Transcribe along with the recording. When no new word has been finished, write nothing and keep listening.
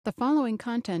The following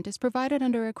content is provided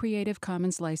under a Creative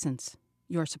Commons license.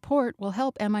 Your support will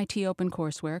help MIT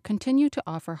OpenCourseware continue to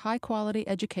offer high-quality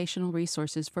educational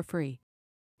resources for free.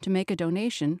 To make a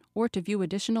donation or to view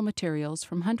additional materials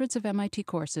from hundreds of MIT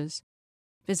courses,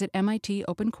 visit MIT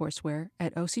OpenCourseware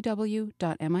at ocw.mit.edu.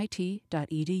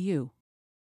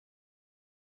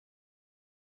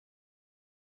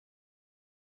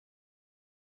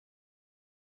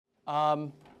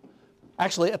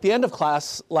 Actually, at the end of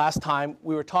class last time,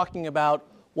 we were talking about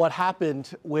what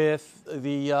happened with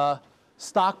the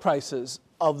stock prices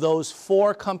of those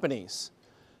 4 companies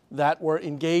that were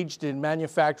engaged in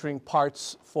manufacturing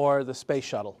parts for the space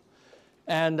shuttle.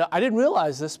 And I didn't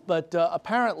realize this, but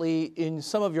apparently in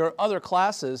some of your other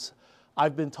classes,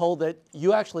 I've been told that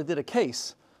you actually did a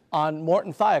case on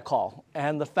Morton Thiokol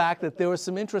and the fact that there were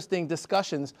some interesting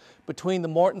discussions between the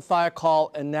Morton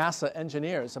Thiokol and NASA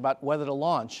engineers about whether to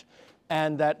launch.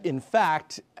 And that, in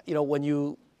fact, when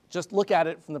you just look at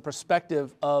it from the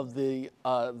perspective of the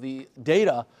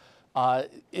data,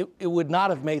 it would not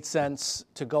have made sense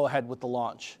to go ahead with the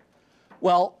launch.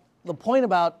 Well, the point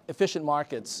about efficient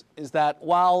markets is that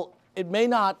while it may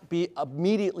not be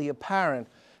immediately apparent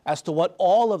as to what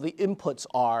all of the inputs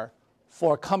are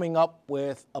for coming up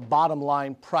with a bottom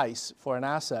line price for an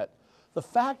asset, the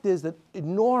fact is that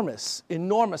enormous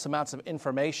amounts of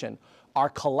information are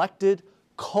collected,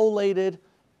 collated,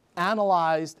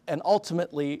 analyzed, and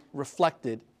ultimately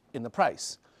reflected in the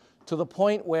price, to the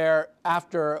point where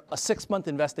after a 6-month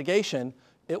investigation,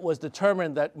 it was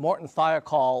determined that Morton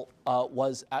Thiokol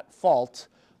was at fault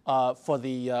for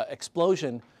the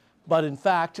explosion. But in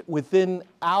fact, within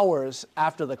hours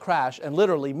after the crash, and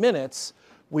literally minutes,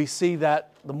 we see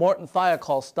that the Morton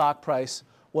Thiokol stock price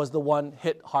was the one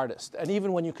hit hardest. And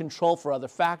even when you control for other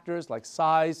factors like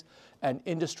size and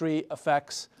industry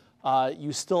effects,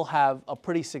 you still have a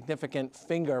pretty significant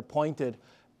finger pointed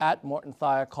at Morton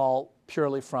Thiokol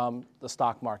purely from the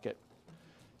stock market.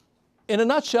 In a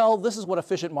nutshell, this is what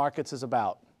efficient markets is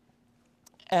about.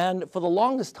 And for the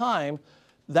longest time,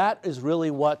 that is really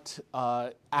what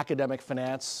academic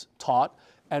finance taught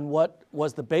and what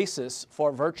was the basis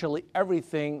for virtually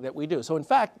everything that we do. So in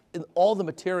fact, in all the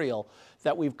material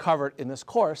that we've covered in this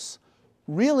course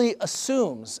really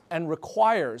assumes and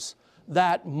requires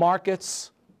that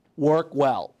markets work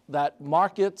well, that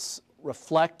markets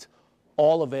reflect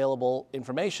all available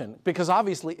information. Because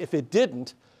obviously, if it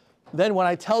didn't, then when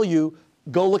I tell you,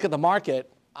 go look at the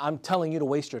market, I'm telling you to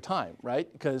waste your time,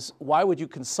 right? Because why would you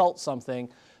consult something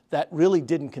that really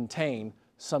didn't contain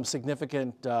some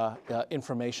significant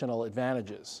informational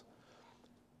advantages?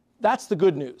 That's the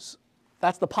good news.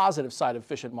 That's the positive side of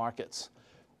efficient markets.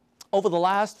 Over the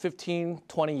last 15,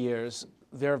 20 years,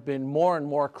 there have been more and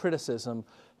more criticism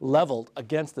leveled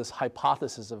against this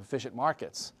hypothesis of efficient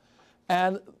markets.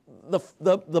 And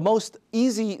the most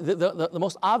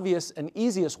obvious and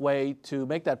easiest way to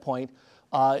make that point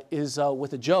is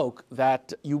with a joke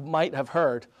that you might have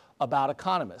heard about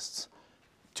economists.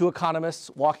 2 economists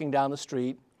walking down the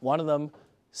street, one of them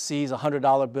sees a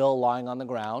 $100 bill lying on the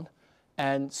ground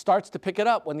and starts to pick it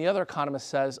up when the other economist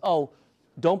says, oh,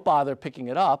 don't bother picking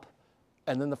it up.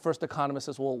 And then the first economist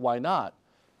says, well, why not?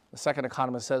 The second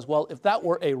economist says, well, if that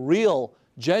were a real,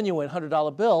 genuine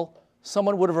 $100 bill,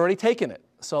 someone would have already taken it,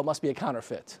 so it must be a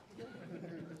counterfeit.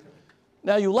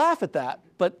 Now, you laugh at that,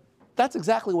 but that's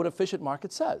exactly what efficient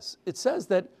market says. It says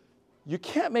that you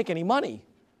can't make any money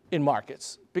in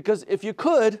markets, because if you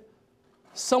could,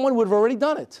 someone would have already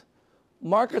done it.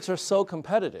 Markets are so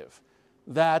competitive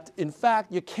that, in fact,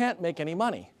 you can't make any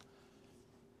money.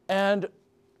 And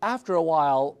after a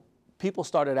while, people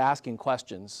started asking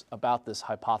questions about this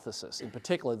hypothesis. In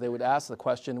particular, they would ask the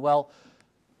question, well,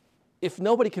 if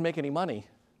nobody can make any money,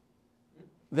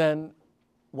 then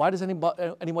why does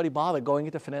anybody bother going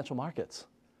into financial markets?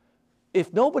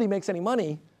 If nobody makes any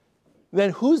money, then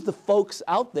who's the folks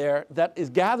out there that is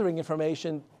gathering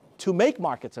information to make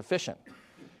markets efficient?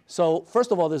 So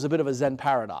first of all, there's a bit of a Zen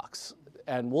paradox.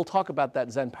 And we'll talk about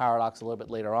that Zen paradox a little bit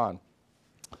later on.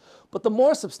 But the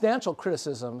more substantial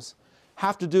criticisms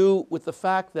have to do with the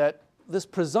fact that this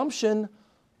presumption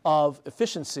of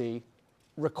efficiency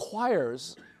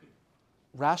requires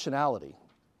rationality.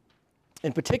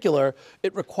 In particular,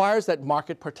 it requires that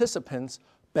market participants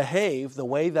behave the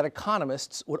way that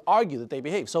economists would argue that they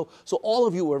behave. So all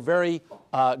of you were very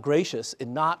gracious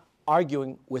in not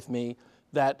arguing with me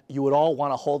that you would all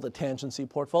want to hold a tangency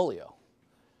portfolio.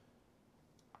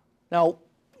 Now,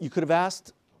 you could have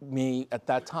asked me at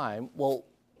that time, well,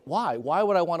 why? Why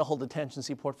would I want to hold a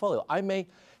tangency portfolio? I may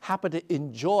happen to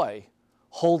enjoy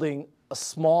holding a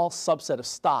small subset of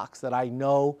stocks that I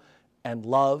know and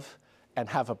love and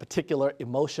have a particular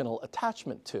emotional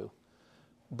attachment to.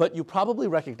 But you probably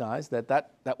recognize that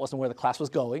that wasn't where the class was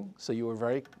going, so you were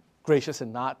very gracious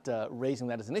in not raising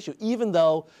that as an issue, even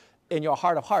though in your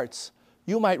heart of hearts,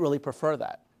 you might really prefer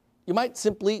that. You might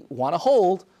simply want to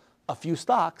hold a few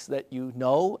stocks that you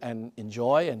know and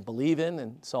enjoy and believe in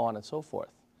and so on and so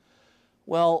forth.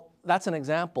 Well, that's an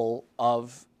example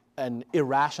of an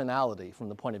irrationality from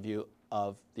the point of view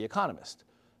of the economist.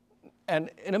 And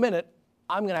in a minute,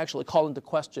 I'm going to actually call into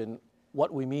question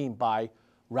what we mean by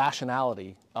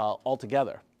rationality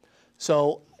altogether.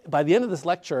 So by the end of this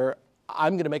lecture,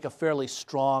 I'm going to make a fairly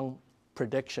strong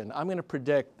prediction. I'm going to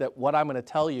predict that what I'm going to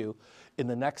tell you in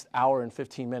the next hour and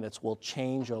 15 minutes will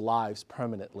change your lives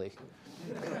permanently.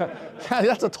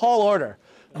 That's a tall order,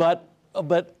 but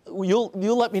you'll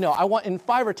let me know. I want in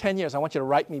 5 or 10 years, I want you to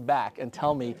write me back and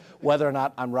tell me whether or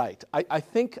not I'm right. I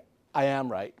think I am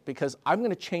right because I'm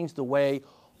going to change the way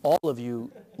all of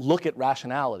you look at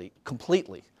rationality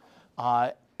completely.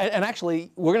 And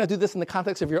actually, we're going to do this in the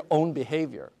context of your own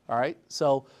behavior. All right.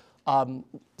 So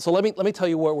let me tell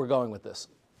you where we're going with this.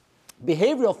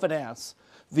 Behavioral finance,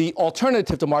 the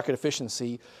alternative to market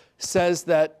efficiency, says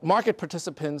that market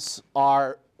participants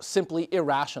are simply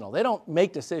irrational. They don't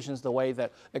make decisions the way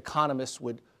that economists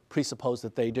would presuppose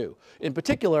that they do. In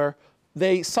particular,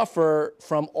 they suffer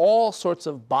from all sorts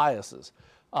of biases.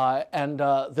 And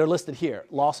they're listed here: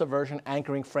 loss aversion,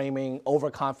 anchoring, framing,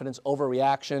 overconfidence,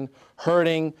 overreaction,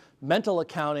 herding, mental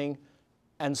accounting,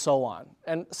 and so on.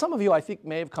 And some of you, I think,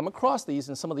 may have come across these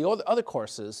in some of the other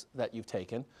courses that you've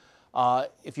taken.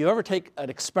 If you ever take an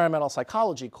experimental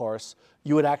psychology course,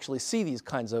 you would actually see these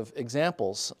kinds of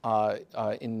examples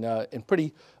in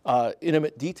pretty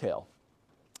intimate detail.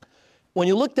 When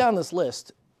you look down this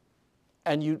list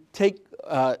and you take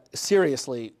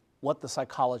seriously what the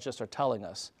psychologists are telling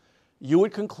us, you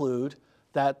would conclude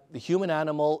that the human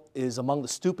animal is among the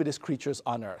stupidest creatures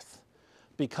on earth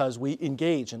because we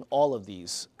engage in all of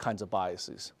these kinds of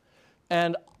biases.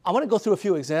 And I want to go through a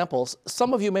few examples.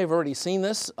 Some of you may have already seen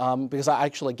this because I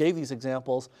actually gave these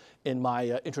examples in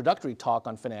my introductory talk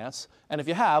on finance. And if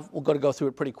you have, we'll go through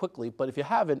it pretty quickly. But if you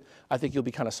haven't, I think you'll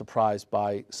be kind of surprised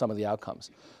by some of the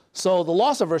outcomes. So the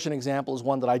loss aversion example is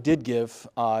one that I did give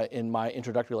in my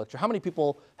introductory lecture. How many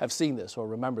people have seen this or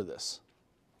remember this?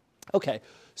 OK,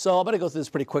 so I'm going to go through this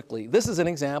pretty quickly. This is an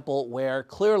example where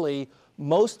clearly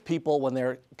most people, when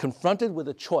they're confronted with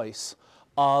a choice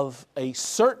of a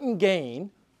certain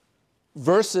gain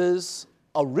versus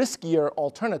a riskier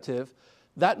alternative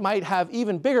that might have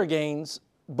even bigger gains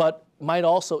but might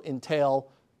also entail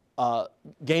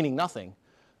gaining nothing,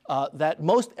 that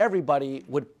most everybody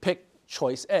would pick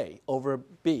choice A over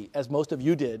B, as most of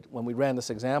you did when we ran this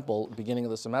example at the beginning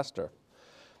of the semester.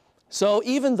 So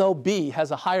even though B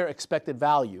has a higher expected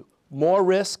value, more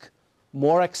risk,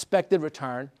 more expected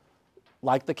return,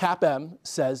 like the CAPM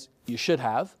says you should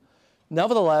have,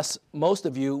 nevertheless, most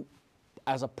of you,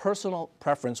 as a personal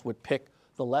preference, would pick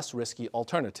the less risky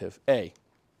alternative, A.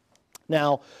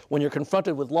 Now, when you're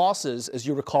confronted with losses, as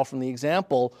you recall from the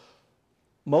example,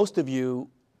 most of you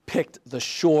picked the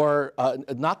sure,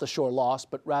 not the sure loss,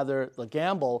 but rather the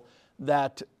gamble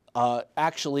that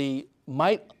actually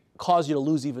might cause you to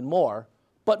lose even more,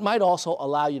 but might also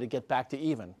allow you to get back to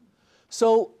even.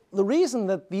 So the reason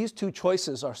that these two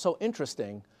choices are so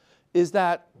interesting is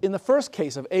that in the first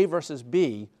case of A versus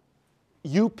B,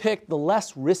 you picked the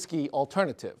less risky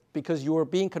alternative because you were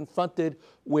being confronted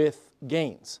with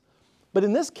gains. But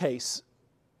in this case,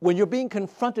 when you're being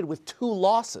confronted with two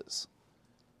losses,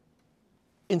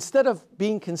 instead of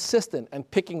being consistent and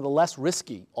picking the less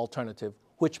risky alternative,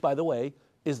 which, by the way,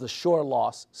 is the sure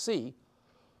loss C,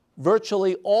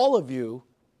 virtually all of you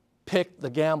picked the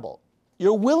gamble.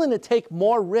 You're willing to take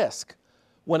more risk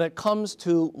when it comes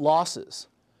to losses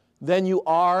than you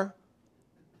are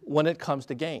when it comes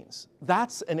to gains.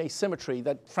 That's an asymmetry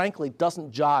that, frankly,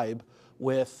 doesn't jibe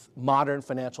with modern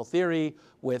financial theory,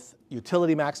 with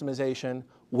utility maximization,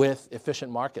 with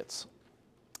efficient markets.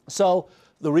 So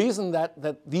the reason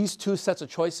that these two sets of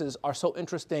choices are so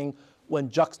interesting when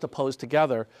juxtaposed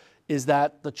together is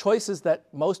that the choices that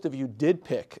most of you did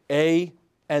pick, A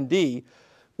and D,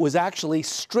 was actually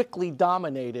strictly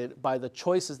dominated by the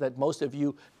choices that most of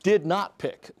you did not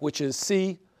pick, which is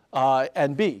C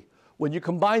and B. When you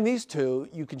combine these two,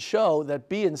 you can show that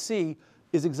B and C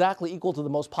is exactly equal to the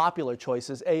most popular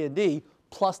choices, A and D,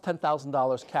 plus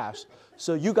 $10,000 cash.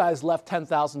 So you guys left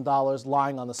 $10,000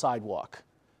 lying on the sidewalk.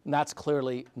 And that's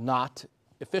clearly not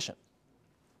efficient.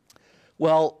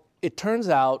 Well, it turns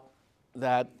out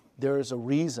that there is a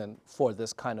reason for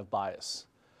this kind of bias.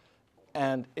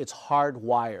 And it's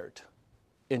hardwired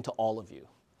into all of you.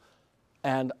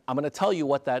 And I'm going to tell you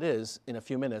what that is in a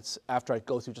few minutes after I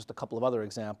go through just a couple of other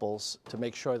examples to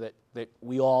make sure that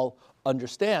we all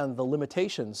understand the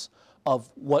limitations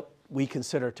of what we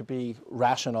consider to be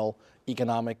rational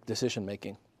economic decision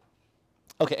making.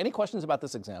 Okay, any questions about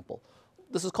this example?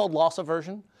 This is called loss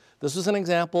aversion. This was an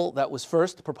example that was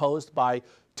first proposed by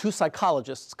two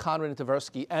psychologists, Conrad and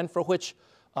Tversky, and for which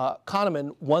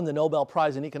Kahneman won the Nobel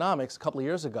Prize in economics a couple of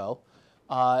years ago.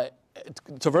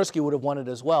 Tversky would have won it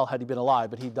as well had he been alive,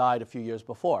 but he died a few years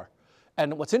before.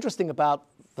 And what's interesting about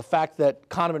the fact that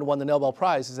Kahneman won the Nobel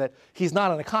Prize is that he's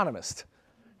not an economist.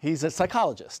 He's a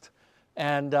psychologist.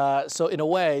 And so in a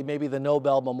way, maybe the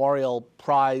Nobel Memorial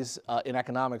Prize in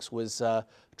economics was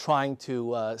trying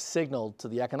to signal to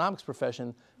the economics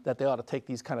profession that they ought to take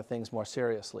these kind of things more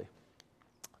seriously.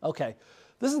 Okay,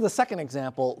 this is the second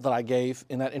example that I gave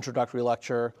in that introductory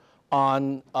lecture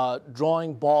on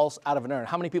drawing balls out of an urn.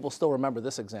 How many people still remember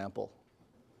this example?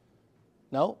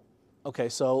 No? Okay,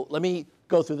 so let me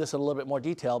go through this in a little bit more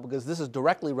detail because this is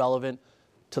directly relevant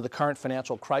to the current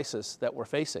financial crisis that we're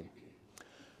facing.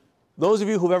 Those of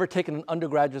you who've ever taken an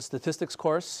undergraduate statistics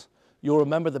course, you'll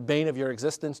remember the bane of your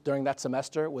existence during that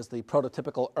semester was the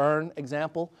prototypical urn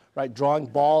example, right? Drawing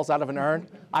balls out of an urn.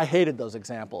 I hated those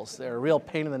examples. They're a real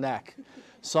pain in the neck.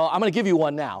 So I'm going to give you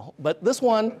one now. But this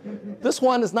one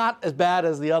is not as bad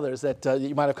as the others that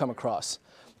you might have come across.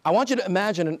 I want you to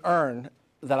imagine an urn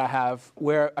that I have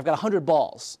where I've got 100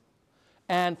 balls.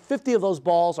 And 50 of those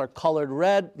balls are colored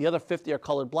red. The other 50 are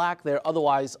colored black. They're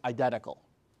otherwise identical.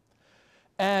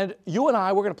 And you and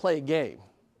I, we're going to play a game.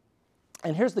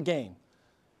 And here's the game.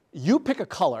 You pick a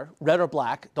color, red or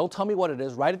black. Don't tell me what it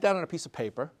is. Write it down on a piece of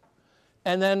paper.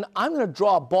 And then I'm going to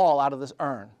draw a ball out of this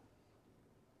urn.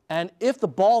 And if the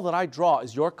ball that I draw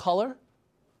is your color,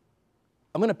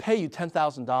 I'm going to pay you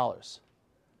 $10,000.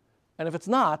 And if it's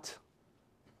not,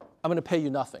 I'm going to pay you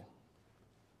nothing.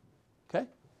 Okay?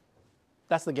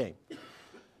 That's the game.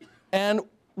 And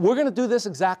we're going to do this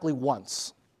exactly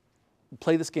once.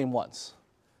 Play this game once.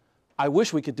 I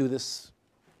wish we could do this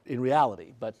in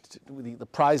reality, but the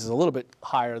prize is a little bit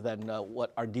higher than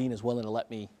what our dean is willing to let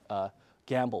me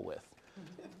gamble with.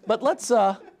 But let's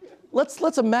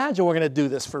imagine we're going to do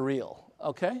this for real,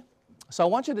 okay? So I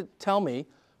want you to tell me,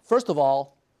 first of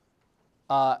all,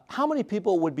 how many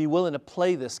people would be willing to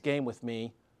play this game with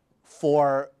me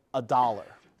for $1?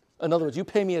 In other words, you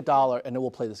pay me $1 and then we'll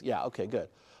play this. Yeah, okay, good.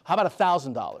 How about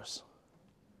 $1,000?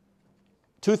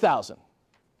 $2,000,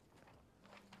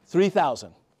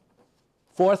 $3,000,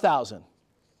 $4,000,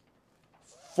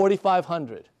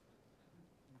 $4,500,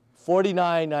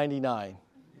 $49.99,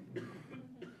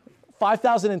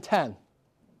 $5,010.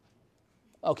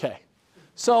 Okay,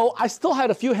 so I still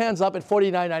had a few hands up at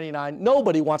 $49.99.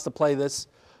 Nobody wants to play this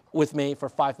with me for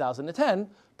 $5,010,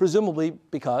 presumably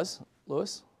because,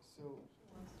 Louis? So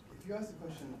if you ask the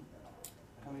question,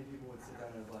 how many people would sit down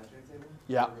at a blackjack table?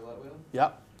 Yeah. Or a roulette wheel? Yeah. I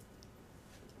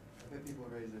bet people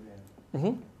would raise their hand.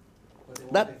 Mm-hmm. But they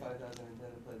won't pay $5,010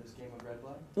 to play this game of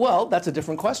red-black? Well, that's a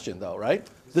different question, though, right?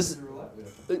 This is a roulette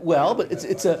wheel. Well, but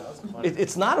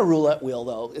it's not a roulette wheel,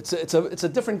 though. It's a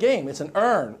different game. It's an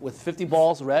urn with 50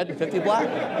 balls red and 50 black.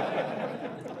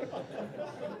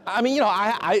 I mean,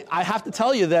 I have to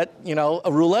tell you that,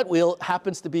 a roulette wheel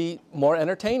happens to be more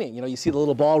entertaining. You see the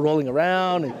little ball rolling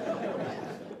around. And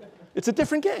it's a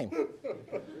different game.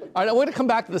 All right, we're going to come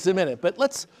back to this in a minute, but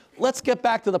let's get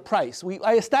back to the price.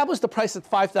 I established the price at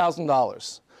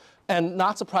 $5,000, and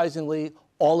not surprisingly,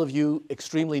 all of you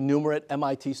extremely numerate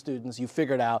MIT students, you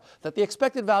figured out that the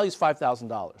expected value is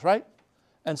 $5,000, right?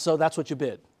 And so that's what you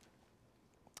bid.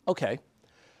 Okay.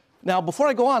 Now, before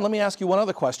I go on, let me ask you one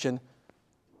other question.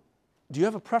 Do you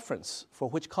have a preference for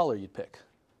which color you'd pick?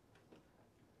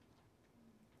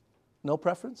 No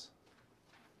preference?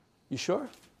 You sure?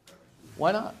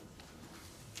 Why not?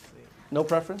 No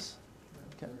preference?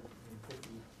 Okay.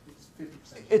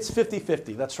 It's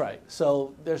 50-50, that's right.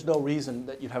 So there's no reason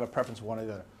that you'd have a preference for one or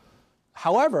the other.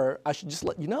 However, I should just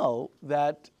let you know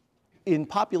that in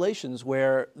populations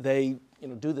where they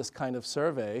do this kind of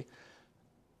survey,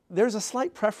 there's a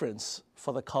slight preference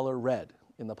for the color red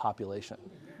in the population.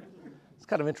 It's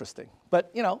kind of interesting.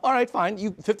 But, all right, fine.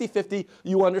 You 50-50,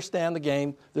 you understand the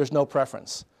game. There's no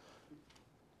preference.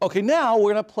 Okay, now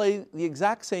we're going to play the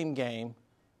exact same game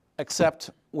except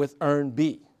with urn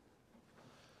B.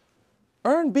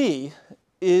 Urn B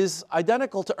is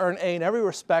identical to urn A in every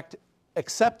respect,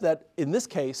 except that in this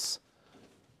case,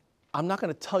 I'm not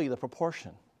going to tell you the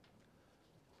proportion.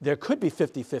 There could be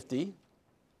 50-50,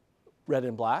 red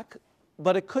and black,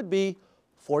 but it could be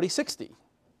 40-60,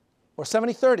 or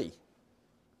 70-30,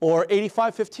 or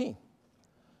 85-15,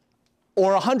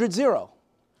 or 100-0.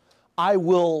 I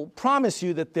will promise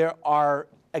you that there are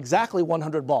exactly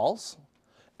 100 balls,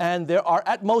 and there are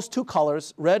at most 2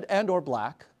 colors, red and or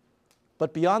black.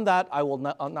 But beyond that, I'll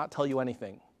not tell you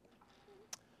anything.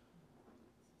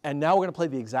 And now we're going to play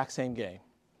the exact same game.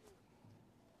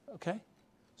 Okay?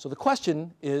 So the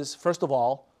question is, first of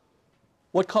all,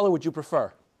 what color would you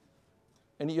prefer?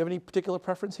 You have any particular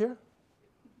preference here?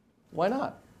 Why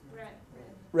not? Red.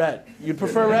 Red. You'd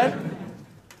prefer red?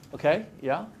 Okay,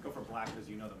 yeah? Go for black because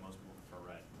you know that most people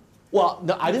prefer red. Well,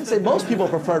 no, I didn't say most people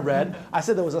preferred red. I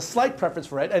said there was a slight preference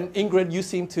for red. And Ingrid, you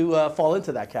seem to fall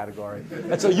into that category.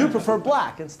 And so you prefer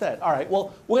black instead. All right,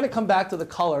 well, we're going to come back to the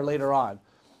color later on.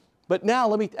 But now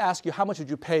let me ask you, how much would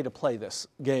you pay to play this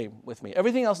game with me?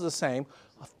 Everything else is the same.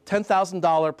 A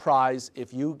 $10,000 prize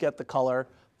if you get the color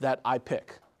that I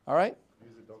pick. All right?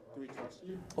 Do we trust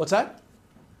you? What's that?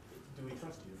 Do we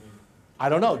trust you? I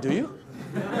don't know. Do you?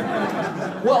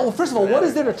 Well, first of all, what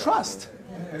is there to trust?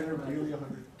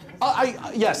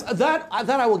 Yes, that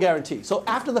I will guarantee. So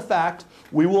after the fact,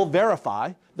 we will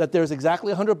verify that there's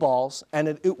exactly 100 balls, and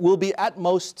it will be at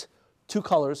most 2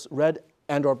 colors, red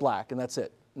and or black, and that's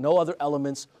it. No other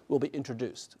elements will be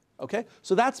introduced. Okay?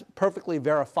 So that's perfectly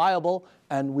verifiable,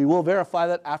 and we will verify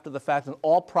that after the fact, and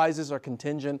all prizes are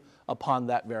contingent upon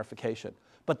that verification.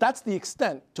 But that's the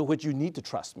extent to which you need to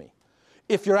trust me.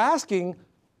 If you're asking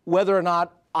whether or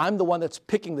not I'm the one that's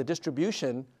picking the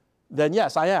distribution, then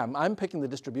yes, I am. I'm picking the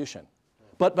distribution.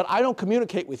 But I don't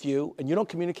communicate with you, and you don't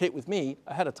communicate with me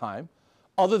ahead of time,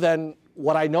 other than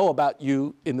what I know about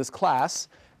you in this class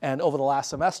and over the last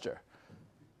semester.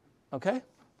 Okay?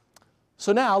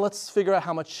 So now let's figure out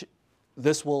how much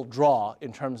this will draw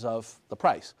in terms of the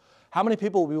price. How many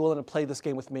people will be willing to play this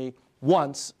game with me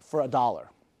once for $1?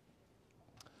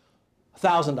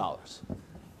 $1,000,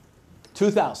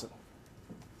 $2,000,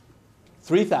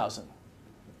 $3,000,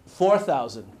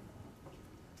 $4,000,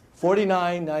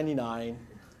 $49.99,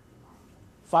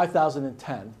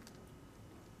 $5,010.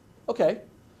 Okay,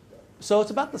 so it's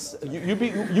about this.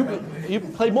 You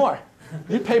play more.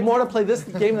 You'd pay more to play this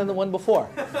game than the one before.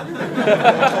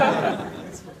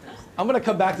 I'm going to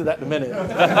come back to that in a minute.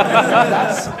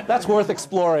 That's worth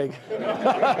exploring.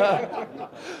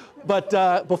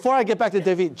 But before I get back to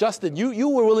David, Justin, you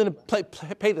were willing to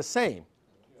pay the same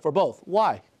for both.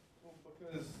 Why? Well,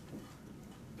 because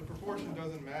the proportion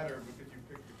doesn't matter because you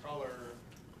pick the color,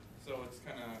 so it's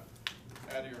kind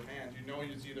of out of your hands. You know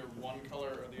it's either one color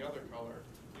or the other color.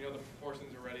 You know the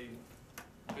proportion's already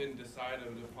been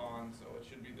decided upon, so it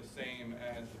should be the same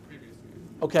as the previous game.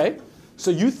 Okay,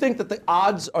 so you think that the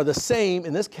odds are the same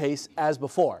in this case as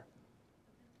before,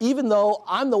 even though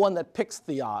I'm the one that picks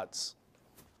the odds.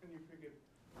 And you pick it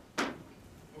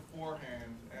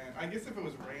beforehand, and I guess if it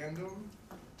was random.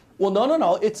 Well,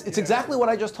 no. It's exactly what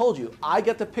I just told you. I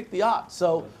get to pick the odds.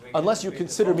 So unless you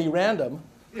consider me random.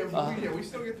 Yeah, we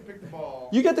still get to pick the ball.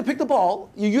 You get to pick the ball.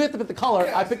 You get to pick the color.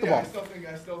 Yeah, I pick the ball. I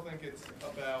still think it's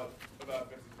about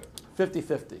 50-50.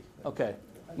 50-50. Okay.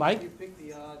 Mike? Do you pick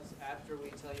the odds after we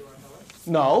tell you our color?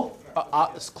 No.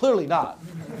 It's clearly not.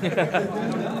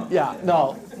 Yeah,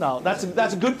 no. That's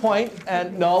a good point.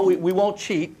 And no, we won't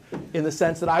cheat in the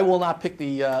sense that I will not pick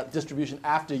the distribution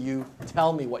after you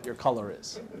tell me what your color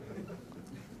is.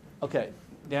 Okay.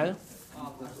 Daniel? My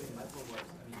point was,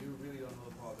 you really don't know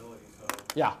the probability. So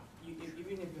Yeah.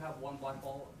 even if you have one black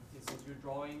ball, since you're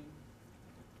drawing,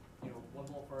 one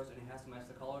ball first and it has to match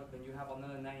the color, then you have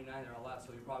another 99 that are left,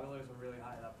 so your probabilities are really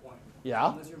high at that point. Yeah.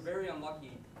 Unless you're very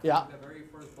unlucky, Yeah. the very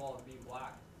first ball is being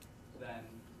black, then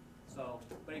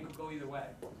but it could go either way.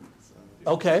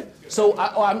 Okay. So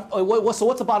so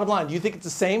what's the bottom line? Do you think it's the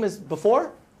same as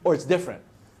before, or it's different?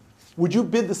 Would you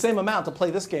bid the same amount to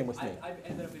play this game with me? I've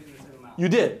ended up bidding the same amount. You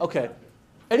did? Okay.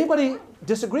 Anybody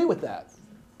disagree with that?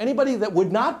 Anybody that would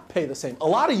not pay the same? A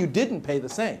lot of you didn't pay the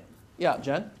same. Yeah,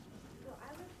 Jen? Well,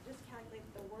 I would just calculate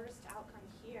the worst outcome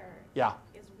here Yeah.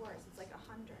 is worse. It's like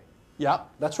 100. Yeah,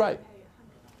 that's right. Pay $100.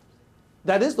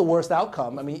 That is the worst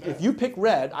outcome. I mean, if you pick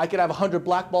red, I could have 100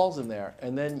 black balls in there,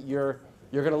 and then you're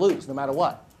going to lose no matter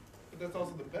what. But that's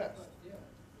also the best.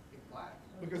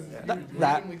 Because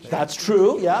That's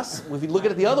true, yes. If you look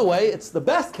at it the other way, it's the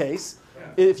best case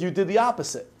if you did the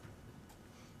opposite.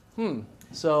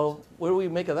 So what do we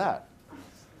make of that?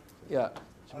 Yeah.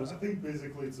 I think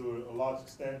basically to a large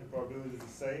extent the probability is the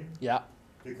same. Yeah.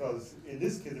 Because in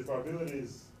this case the probability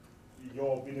is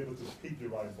you're being able to pick the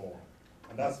right ball.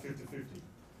 And that's 50-50,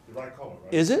 the right color,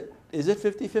 right? Is it? Is it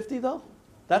 50-50 though?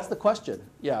 That's the question.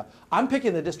 Yeah. I'm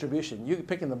picking the distribution. You're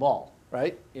picking the ball,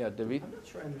 right? Yeah, David? I'm not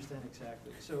sure I understand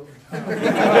exactly. So,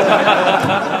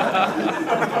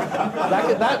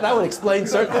 That would explain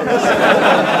certain things.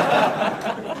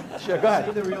 Sure, go ahead.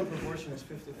 Say the real proportion is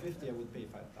 50-50, I would pay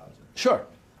 5,000. Sure.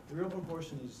 The real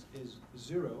proportion is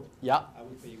 0, Yeah. I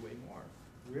would pay way more.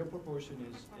 The real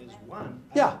proportion is 1,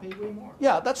 I Yeah. would pay way more.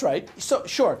 Yeah, that's right. So,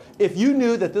 sure, if you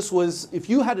knew that this was, if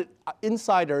you had an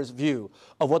insider's view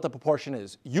of what the proportion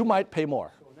is, you might pay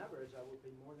more. So on average, I would pay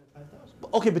more than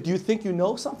 5,000. Okay, but do you think you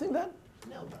know something then?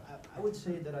 No, but I would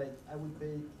say that I would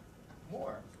pay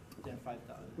more than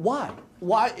 5,000. Why?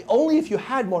 Why? Only if you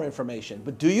had more information.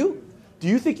 But do you? Do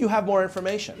you think you have more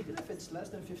information? Even if it's less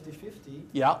than 50-50,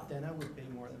 Yeah. then I would pay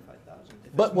more than 5,000.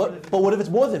 But what if it's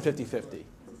more than 50-50?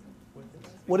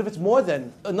 What if it's more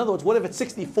than, in other words, what if it's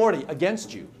 60-40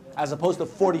 against you, as opposed to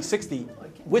 40-60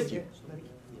 with you?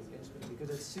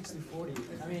 Because it's 60-40.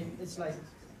 I mean, it's like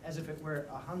as if it were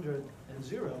 100 and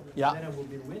 0, Yeah. then I would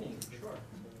be winning, sure.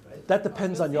 Right? That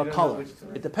depends on your color.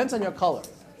 It depends on your color.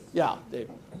 Yeah,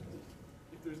 Dave.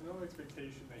 If there's no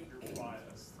expectation that you're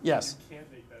biased, Yes. you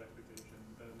can't make that expectation,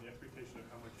 then the expectation of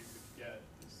how much you could get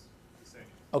is the same.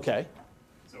 Okay.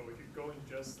 So if you're going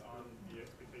just on the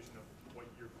expectation of what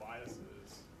your bias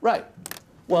is, Right.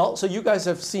 Well, so you guys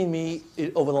have seen me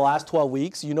over the last 12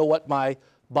 weeks. You know what my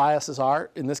biases are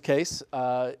in this case.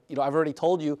 I've already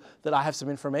told you that I have some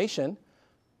information,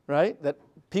 right? That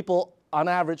people, on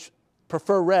average,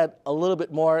 prefer red a little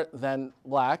bit more than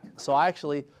black. So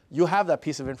you have that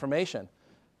piece of information.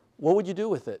 What would you do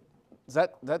with it? Does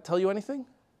that tell you anything?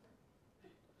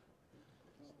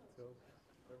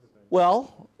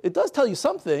 Well, it does tell you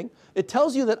something. It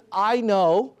tells you that I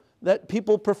know that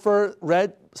people prefer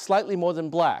red slightly more than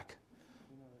black.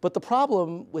 But the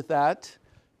problem with that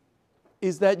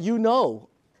is that you know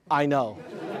I know.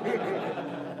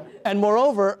 And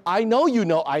moreover, I know you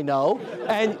know I know,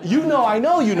 and you know I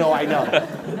know you know I know.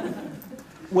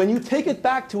 When you take it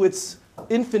back to its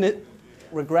infinite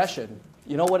regression,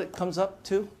 you know what it comes up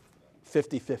to?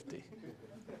 50-50.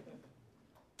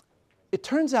 It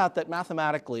turns out that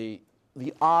mathematically,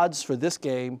 the odds for this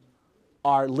game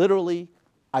are literally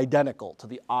identical to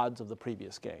the odds of the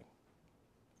previous game.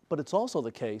 But it's also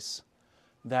the case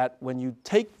that when you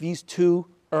take these two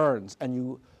urns and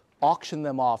you auction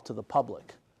them off to the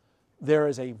public, there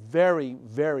is a very,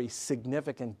 very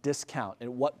significant discount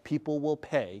in what people will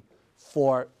pay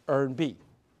for urn B.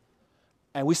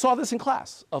 And we saw this in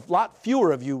class. A lot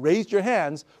fewer of you raised your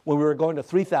hands when we were going to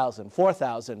 $3,000,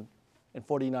 $4,000, and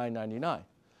 $49.99.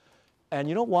 And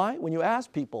you know why? When you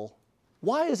ask people,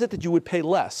 why is it that you would pay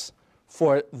less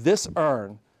for this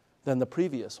urn than the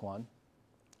previous one?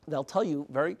 They'll tell you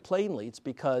very plainly it's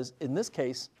because, in this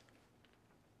case,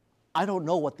 I don't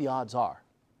know what the odds are.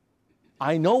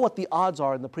 I know what the odds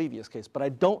are in the previous case, but I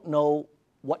don't know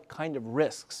what kind of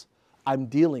risks I'm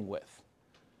dealing with.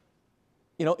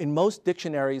 In most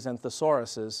dictionaries and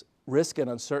thesauruses, risk and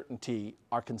uncertainty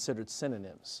are considered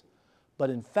synonyms.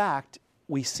 But in fact,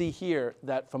 we see here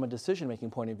that from a decision-making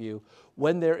point of view,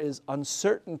 when there is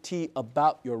uncertainty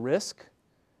about your risk,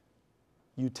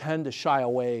 you tend to shy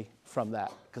away from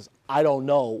that because I don't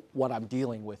know what I'm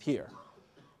dealing with here.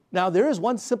 Now, there is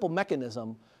one simple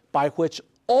mechanism by which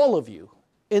all of you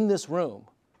in this room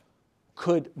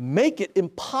could make it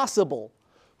impossible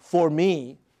for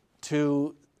me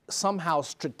to somehow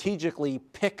strategically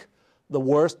pick the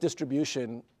worst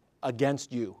distribution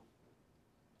against you.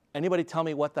 Anybody tell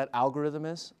me what that algorithm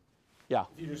is? Yeah.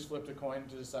 If you just flipped a coin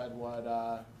to decide what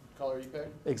color you pick?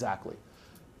 Exactly.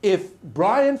 If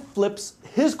Brian flips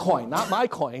his coin, not my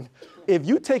coin, if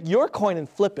you take your coin and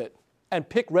flip it and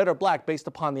pick red or black based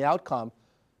upon the outcome,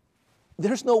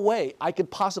 there's no way I could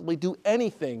possibly do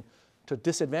anything to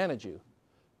disadvantage you.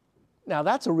 Now,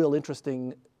 that's a real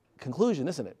interesting conclusion,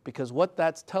 isn't it? Because what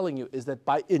that's telling you is that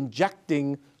by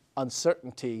injecting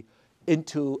uncertainty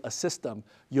into a system,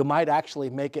 you might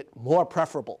actually make it more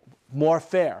preferable, more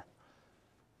fair,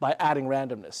 by adding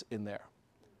randomness in there.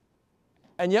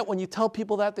 And yet when you tell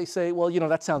people that, they say, well,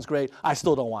 that sounds great. I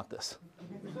still don't want this.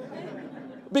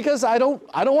 Because I don't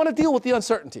want to deal with the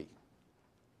uncertainty.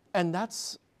 And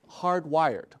that's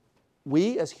hardwired.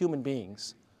 We as human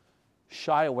beings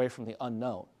shy away from the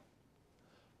unknown.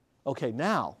 Okay,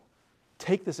 now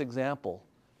take this example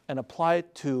and apply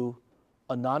it to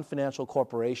a non-financial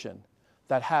corporation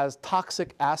that has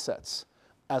toxic assets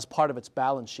as part of its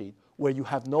balance sheet where you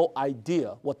have no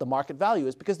idea what the market value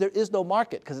is because there is no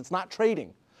market, because it's not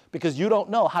trading, because you don't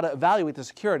know how to evaluate the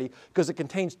security because it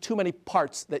contains too many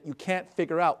parts that you can't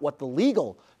figure out what the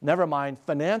legal, never mind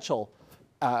financial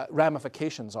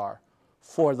ramifications are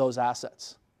for those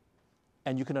assets.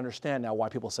 And you can understand now why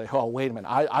people say, oh, wait a minute,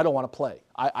 I don't want to play.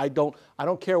 I don't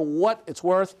care what it's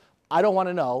worth. I don't want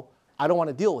to know. I don't want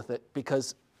to deal with it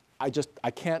because I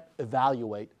can't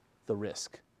evaluate the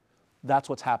risk. That's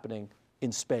what's happening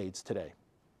in spades today.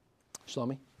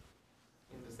 Shlomi?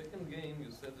 In the second game, you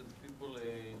said that people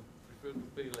prefer to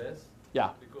pay less.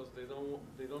 Yeah. Because they don't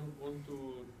want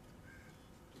to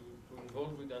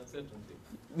involve with the uncertainty.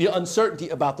 The uncertainty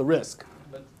about the risk.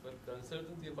 But the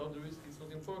uncertainty about the risk is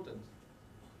not important.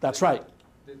 That's right.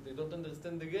 They don't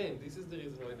understand the game. This is the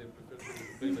reason why they prefer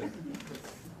to pay less.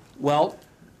 Well,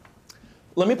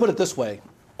 let me put it this way.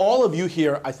 All of you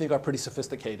here, I think, are pretty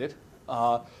sophisticated.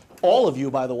 All of you,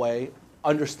 by the way,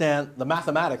 understand the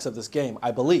mathematics of this game,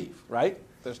 I believe, right?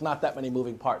 There's not that many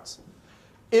moving parts.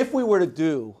 If we were to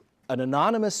do an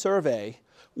anonymous survey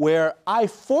where I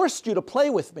forced you to play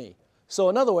with me, so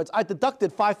in other words, I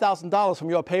deducted $5,000 from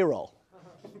your payroll.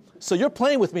 So you're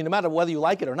playing with me no matter whether you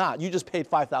like it or not. You just paid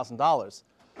 $5,000.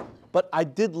 But I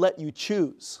did let you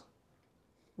choose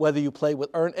whether you play with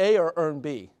earn A or earn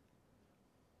B.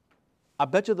 I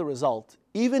bet you the result,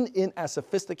 even in as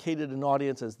sophisticated an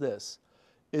audience as this,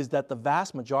 is that the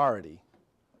vast majority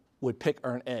would pick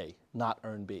earn A, not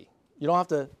earn B. You don't have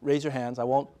to raise your hands. I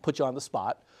won't put you on the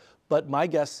spot. But my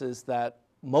guess is that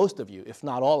most of you, if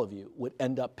not all of you, would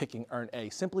end up picking earn A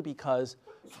simply because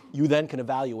you then can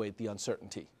evaluate the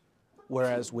uncertainty,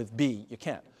 whereas with B, you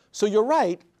can't. So you're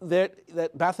right that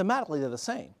mathematically they're the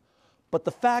same. But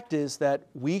the fact is that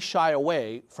we shy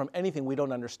away from anything we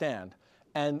don't understand.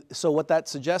 And so what that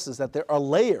suggests is that there are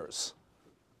layers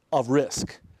of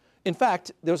risk. In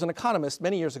fact, there was an economist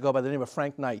many years ago by the name of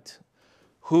Frank Knight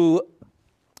who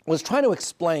was trying to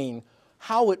explain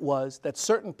how it was that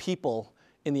certain people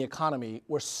in the economy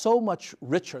were so much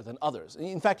richer than others.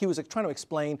 In fact, he was trying to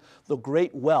explain the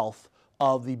great wealth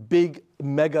of the big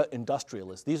mega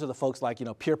industrialists. These are the folks like,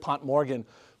 Pierpont Morgan,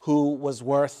 who was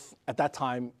worth, at that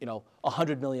time,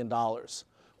 $100 million,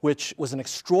 which was an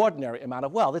extraordinary amount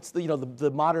of wealth. It's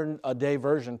the modern day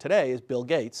version today is Bill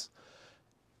Gates.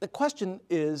 The question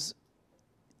is,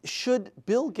 should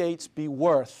Bill Gates be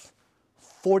worth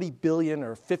 $40 billion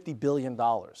or $50 billion?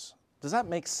 Does that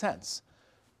make sense?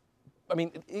 I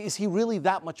mean, is he really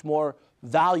that much more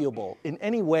valuable in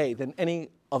any way than any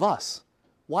of us?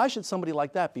 Why should somebody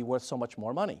like that be worth so much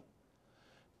more money?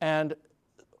 And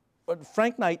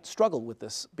Frank Knight struggled with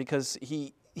this because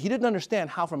he didn't understand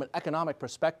how, from an economic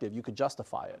perspective, you could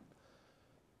justify it.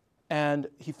 And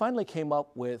he finally came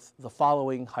up with the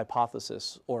following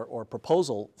hypothesis or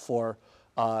proposal for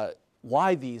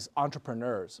why these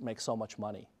entrepreneurs make so much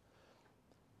money.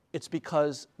 It's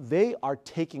because they are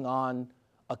taking on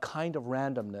a kind of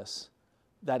randomness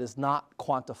that is not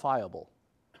quantifiable.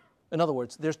 In other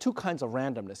words, there's two kinds of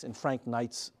randomness in Frank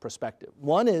Knight's perspective.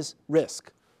 One is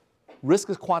risk. Risk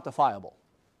is quantifiable.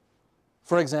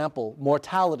 For example,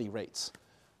 mortality rates.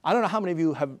 I don't know how many of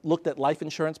you have looked at life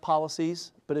insurance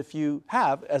policies, but if you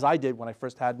have, as I did when I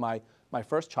first had my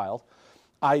first child,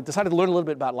 I decided to learn a little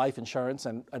bit about life insurance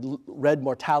and I read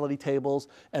mortality tables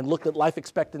and looked at life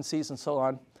expectancies and so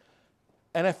on.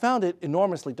 And I found it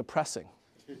enormously depressing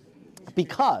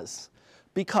because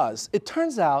it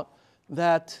turns out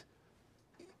that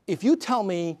if you tell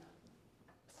me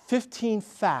 15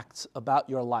 facts about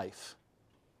your life,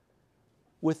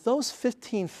 with those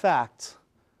 15 facts,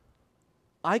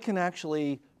 I can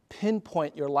actually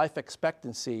pinpoint your life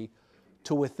expectancy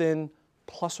to within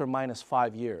plus or minus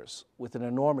 5 years with an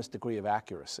enormous degree of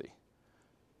accuracy.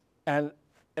 And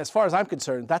as far as I'm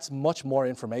concerned, that's much more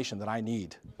information than I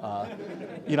need. I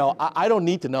don't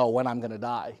need to know when I'm going to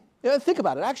die. Think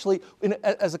about it. Actually,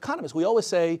 as economists, we always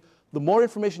say the more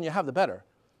information you have, the better.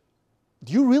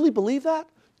 Do you really believe that?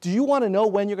 Do you want to know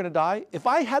when you're going to die? If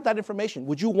I had that information,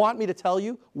 would you want me to tell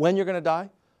you when you're going to die?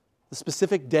 The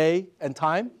specific day and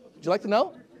time? Would you like to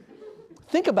know?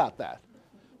 Think about that.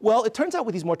 Well, it turns out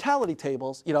with these mortality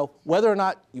tables, whether or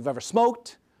not you've ever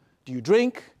smoked, do you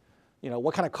drink,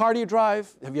 what kind of car do you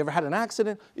drive, have you ever had an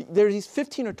accident? There are these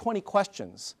 15 or 20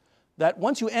 questions that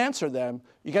once you answer them,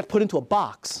 you get put into a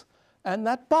box. And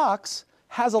that box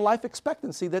has a life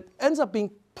expectancy that ends up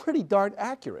being pretty darn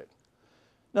accurate.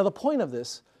 Now, the point of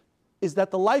this is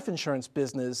that the life insurance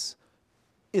business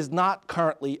is not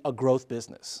currently a growth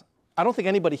business. I don't think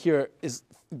anybody here is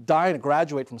dying to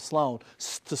graduate from Sloan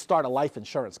to start a life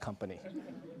insurance company.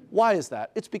 Why is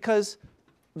that? It's because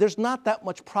there's not that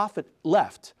much profit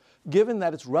left, given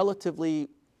that it's relatively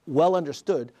well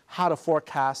understood how to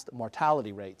forecast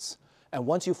mortality rates. And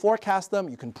once you forecast them,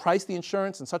 you can price the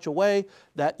insurance in such a way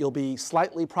that you'll be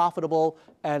slightly profitable,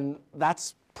 and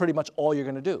that's pretty much all you're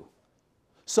going to do.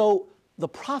 So the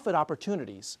profit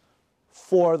opportunities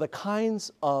for the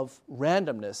kinds of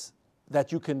randomness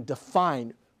that you can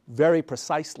define very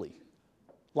precisely,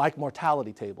 like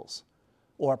mortality tables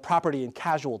or property and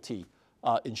casualty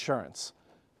insurance,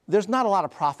 there's not a lot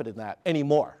of profit in that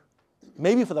anymore.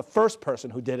 Maybe for the first person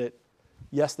who did it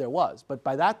Yes, there was. But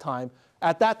by that time,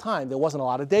 at that time, there wasn't a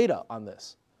lot of data on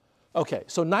this. Okay,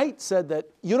 so Knight said that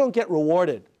you don't get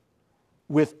rewarded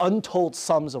with untold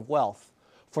sums of wealth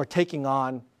for taking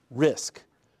on risk.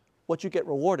 What you get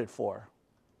rewarded for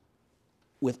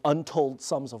with untold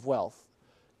sums of wealth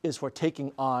is for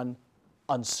taking on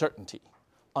uncertainty.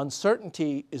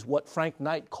 Uncertainty is what Frank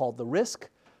Knight called the risk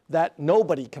that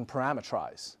nobody can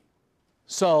parameterize.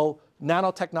 So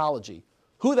nanotechnology,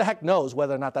 who the heck knows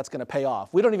whether or not that's going to pay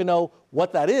off? We don't even know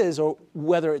what that is or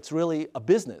whether it's really a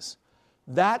business.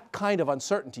 That kind of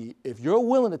uncertainty, if you're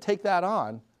willing to take that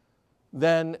on,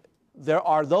 then there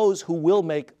are those who will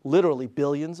make literally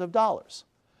billions of dollars.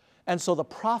 And so the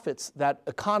profits that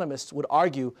economists would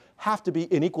argue have to be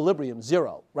in equilibrium,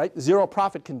 zero, right? Zero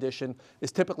profit condition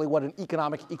is typically what an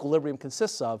economic equilibrium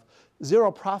consists of.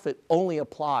 Zero profit only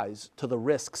applies to the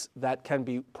risks that can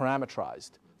be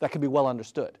parameterized, that can be well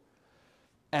understood.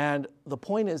 And the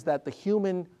point is that the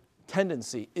human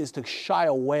tendency is to shy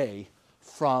away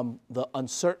from the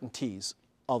uncertainties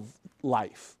of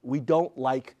life. We don't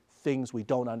like things we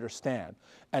don't understand,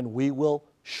 and we will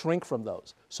shrink from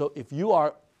those. So if you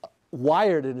are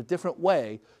wired in a different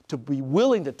way to be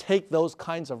willing to take those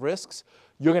kinds of risks,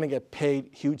 you're going to get paid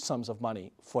huge sums of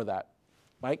money for that.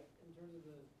 Mike? In terms of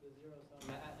the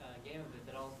zero-sum game of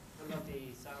it, what about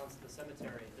the Silence of the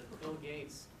Cemetery? The Bill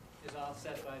Gates is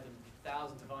offset by the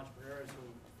thousands of entrepreneurs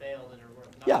who failed and are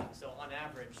worth nothing. Yeah. So on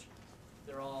average,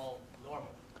 they're all normal.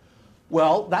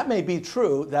 Well, that may be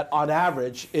true that on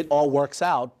average it all works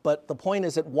out, but the point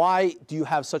is that why do you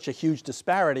have such a huge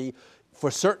disparity for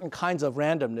certain kinds of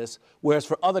randomness, whereas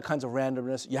for other kinds of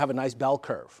randomness you have a nice bell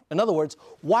curve? In other words,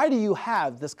 why do you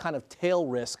have this kind of tail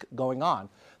risk going on?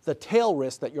 The tail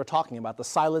risk that you're talking about, the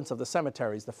silence of the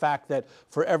cemeteries, the fact that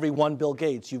for every one Bill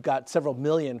Gates you've got several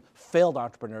million failed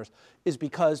entrepreneurs, is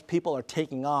because people are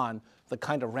taking on the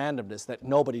kind of randomness that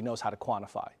nobody knows how to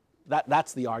quantify.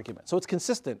 That's the argument. So it's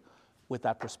consistent with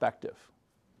that perspective,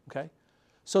 okay?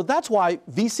 So that's why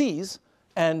VCs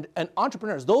and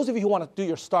entrepreneurs, those of you who want to do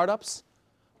your startups,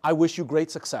 I wish you great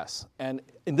success. And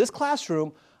in this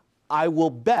classroom, I will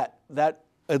bet that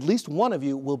at least one of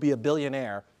you will be a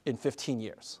billionaire in 15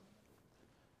 years.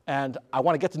 And I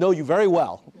want to get to know you very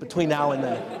well between now and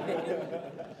then.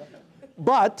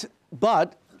 But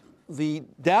the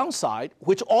downside,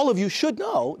 which all of you should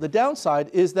know, the downside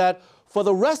is that for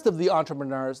the rest of the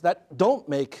entrepreneurs that don't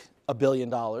make $1 billion,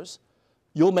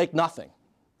 you'll make nothing.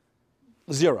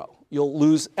 Zero. You'll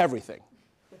lose everything.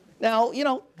 Now, you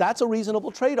know, that's a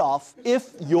reasonable trade-off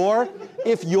if your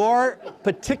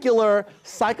particular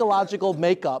psychological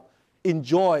makeup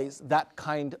enjoys that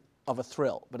kind of a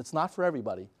thrill. But it's not for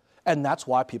everybody. And that's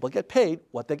why people get paid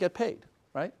what they get paid,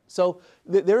 right? So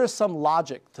there is some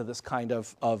logic to this kind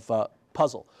of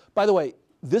puzzle. By the way,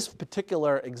 this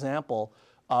particular example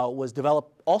was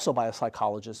developed also by a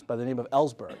psychologist by the name of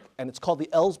Ellsberg. And it's called the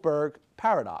Ellsberg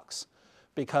paradox,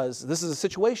 because this is a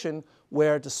situation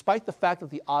where despite the fact that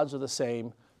the odds are the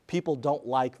same, people don't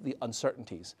like the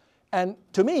uncertainties. And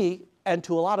to me, and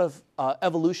to a lot of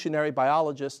evolutionary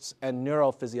biologists and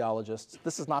neurophysiologists,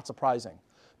 this is not surprising,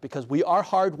 because we are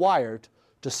hardwired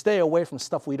to stay away from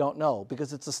stuff we don't know,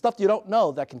 because it's the stuff you don't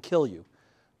know that can kill you.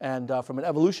 And from an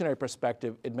evolutionary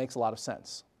perspective, it makes a lot of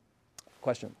sense.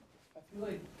 Question? I feel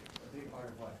like a big part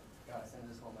of what got us into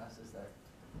this whole mess is that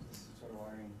this sort of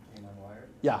wiring came unwired.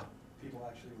 Yeah. People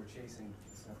actually were chasing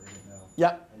stuff they didn't know.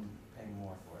 Yeah. And paying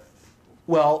more for it.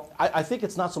 Well, I think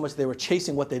it's not so much they were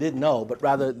chasing what they didn't know, but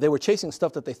rather they were chasing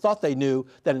stuff that they thought they knew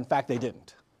that in fact they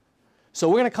didn't. So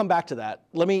we're going to come back to that.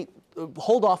 Let me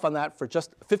hold off on that for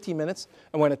just 15 minutes,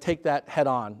 and we're going to take that head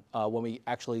on when we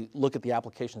actually look at the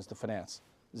applications to finance.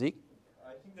 Zeke?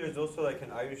 I think there's also like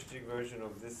an Irish jig version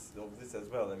of this as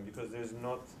well, and because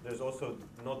there's also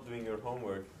not doing your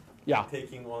homework, yeah,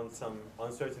 taking on some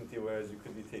uncertainty, whereas you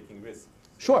could be taking risks.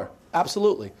 Sure,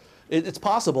 absolutely. It's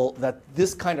possible that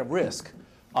this kind of risk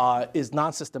is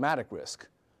non-systematic risk,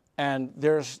 and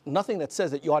there's nothing that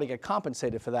says that you ought to get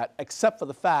compensated for that, except for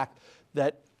the fact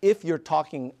that if you're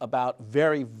talking about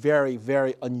very, very,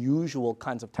 very unusual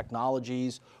kinds of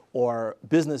technologies or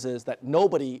businesses that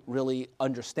nobody really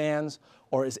understands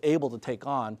or is able to take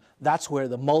on, that's where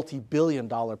the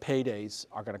multi-billion-dollar paydays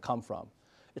are going to come from.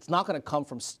 It's not going to come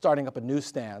from starting up a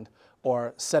newsstand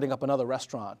or setting up another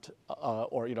restaurant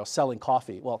or selling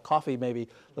coffee. Well, coffee maybe,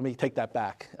 let me take that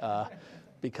back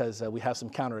because we have some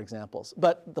counterexamples.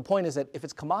 But the point is that if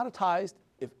it's commoditized,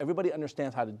 if everybody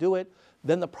understands how to do it,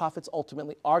 then the profits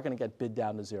ultimately are going to get bid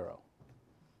down to zero.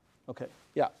 Okay,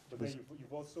 yeah. But then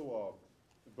you've also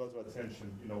brought to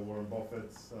attention, Warren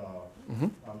Buffett's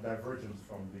divergence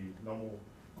from the normal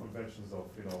conventions of,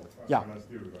 yeah, finance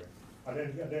theory, right? And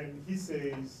then he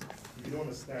says, if you don't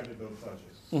understand it, don't touch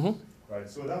it. Mm-hmm. Right?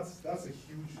 So that's a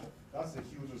huge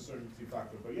uncertainty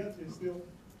factor. But yet he's still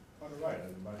kind of right.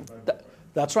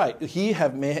 That's right. He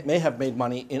may have made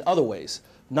money in other ways,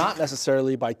 not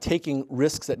necessarily by taking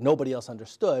risks that nobody else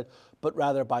understood, but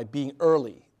rather by being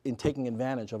early in taking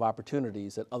advantage of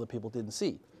opportunities that other people didn't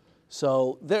see.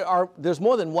 So there's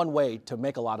more than one way to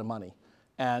make a lot of money.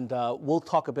 And we'll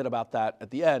talk a bit about that at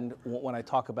the end when I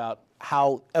talk about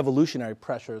how evolutionary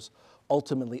pressures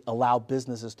ultimately allow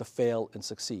businesses to fail and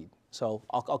succeed. So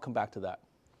I'll come back to that.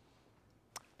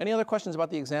 Any other questions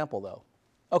about the example, though?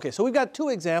 OK, so we've got two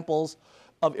examples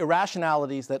of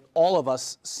irrationalities that all of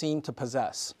us seem to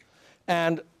possess.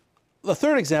 And the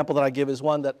third example that I give is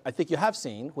one that I think you have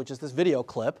seen, which is this video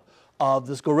clip of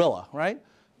this gorilla, right?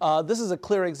 This is a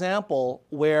clear example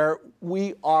where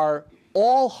we are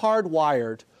all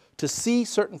hardwired to see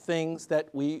certain things that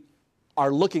we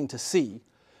are looking to see.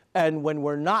 And when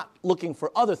we're not looking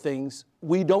for other things,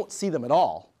 we don't see them at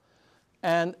all.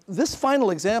 And this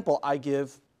final example I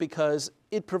give because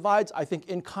it provides, I think,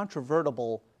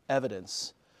 incontrovertible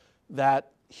evidence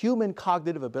that human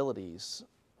cognitive abilities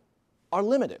are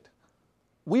limited.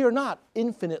 We are not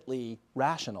infinitely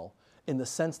rational in the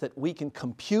sense that we can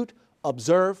compute,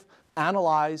 observe,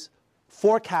 analyze,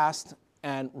 forecast,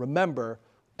 and remember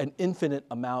an infinite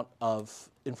amount of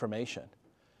information.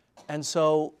 And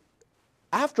so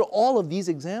after all of these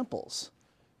examples,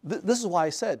 this is why I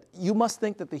said, you must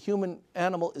think that the human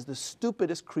animal is the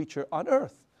stupidest creature on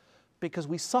earth, because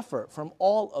we suffer from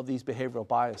all of these behavioral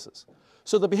biases.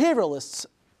 So the behavioralists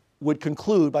would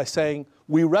conclude by saying,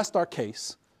 we rest our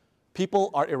case,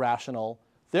 people are irrational,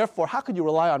 therefore, how could you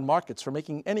rely on markets for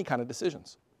making any kind of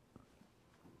decisions?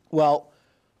 Well,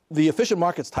 the efficient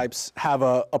markets types have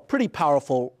a pretty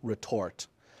powerful retort.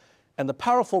 And the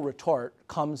powerful retort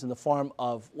comes in the form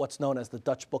of what's known as the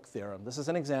Dutch book theorem. This is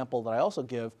an example that I also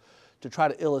give to try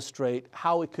to illustrate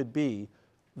how it could be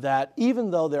that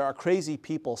even though there are crazy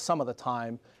people some of the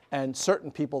time and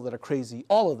certain people that are crazy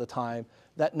all of the time,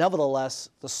 that nevertheless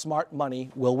the smart money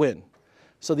will win.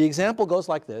 So the example goes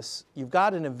like this. You've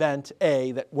got an event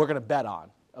A that we're going to bet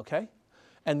on, OK?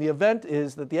 And the event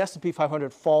is that the S&P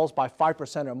 500 falls by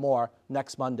 5% or more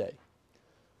next Monday.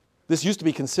 This used to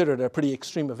be considered a pretty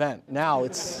extreme event. Now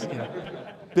it's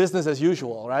business as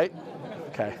usual, right?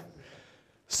 OK.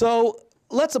 So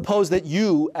let's suppose that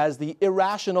you, as the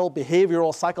irrational,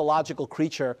 behavioral, psychological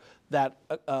creature that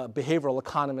behavioral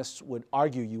economists would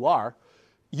argue you are,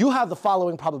 you have the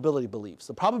following probability beliefs.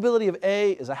 The probability of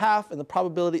A is 1/2, and the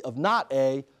probability of not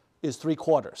A is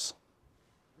 3/4.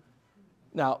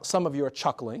 Now, some of you are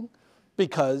chuckling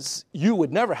because you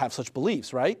would never have such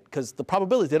beliefs, right? Because the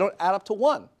probabilities, they don't add up to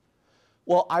 1.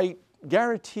 Well, I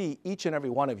guarantee each and every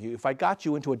one of you, if I got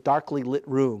you into a darkly lit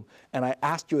room and I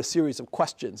asked you a series of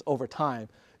questions over time,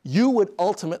 you would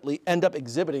ultimately end up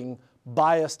exhibiting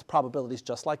biased probabilities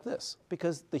just like this,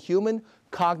 because the human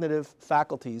cognitive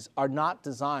faculties are not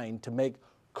designed to make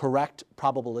correct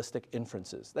probabilistic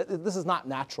inferences. This is not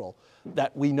natural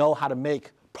that we know how to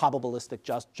make probabilistic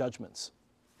judgments.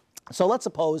 So let's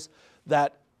suppose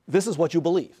that this is what you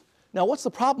believe. Now, what's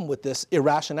the problem with this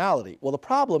irrationality? Well, the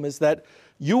problem is that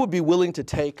you would be willing to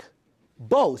take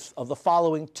both of the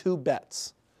following two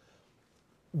bets.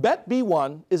 Bet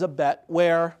B1 is a bet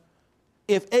where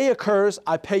if A occurs,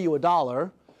 I pay you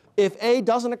 $1. If A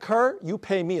doesn't occur, you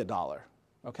pay me $1.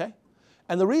 Okay?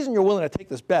 And the reason you're willing to take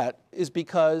this bet is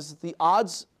because the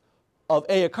odds of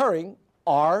A occurring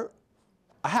are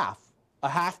 1/2.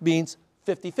 1/2 means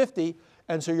 50-50,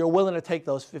 and so you're willing to take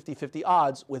those 50-50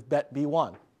 odds with bet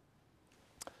B1.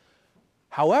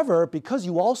 However, because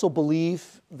you also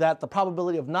believe that the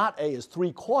probability of not A is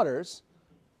 3/4,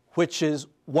 which is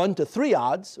 1 to 3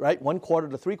 odds, right? 1/4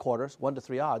 to 3/4, 1 to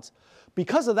 3 odds.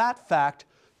 Because of that fact,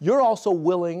 you're also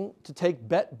willing to take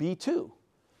bet B2.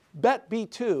 Bet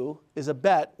B2 is a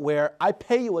bet where I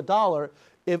pay you $1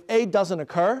 if A doesn't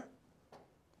occur,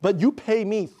 but you pay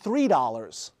me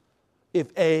 $3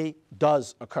 if A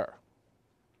does occur,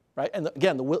 right? And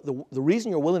again, the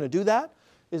reason you're willing to do that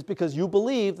is because you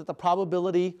believe that the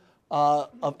probability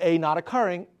of A not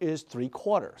occurring is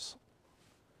 3/4.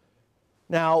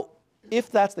 Now, if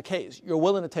that's the case, you're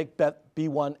willing to take bet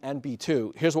B1 and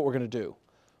B2. Here's what we're going to do.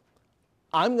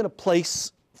 I'm going to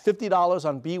place $50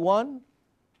 on B1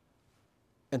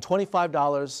 and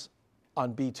 $25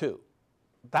 on B2.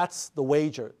 That's the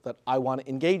wager that I want to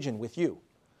engage in with you.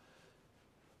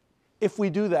 If we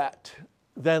do that,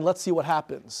 then let's see what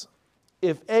happens.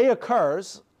 If A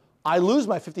occurs, I lose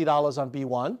my $50 on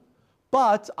B1,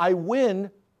 but I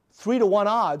win 3-to-1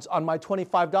 odds on my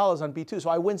 $25 on B2. So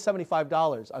I win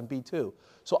 $75 on B2.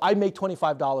 So I make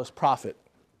 $25 profit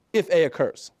if A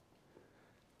occurs.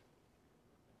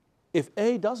 If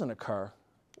A doesn't occur,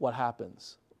 what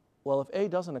happens? Well, if A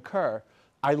doesn't occur,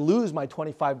 I lose my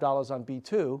 $25 on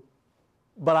B2,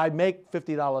 but I make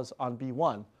 $50 on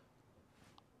B1.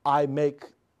 I make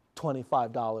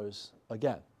 $25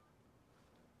 again.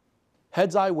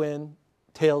 Heads I win,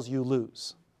 tails you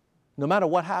lose. No matter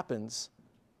what happens,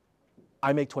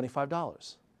 I make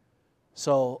 $25.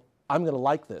 So I'm going to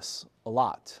like this a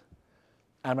lot.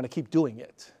 And I'm going to keep doing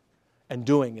it and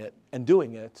doing it and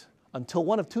doing it until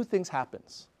one of two things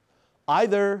happens.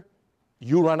 Either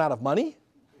you run out of money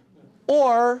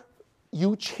or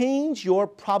you change your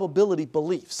probability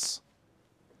beliefs.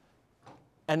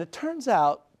 And it turns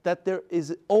out that there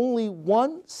is only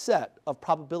one set of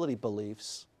probability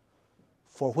beliefs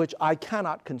for which I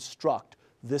cannot construct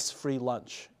this free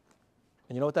lunch.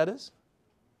 And you know what that is?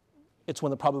 It's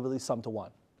when the probabilities sum to 1.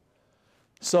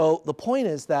 So the point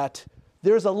is that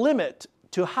there's a limit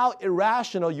to how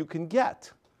irrational you can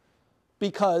get,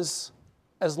 because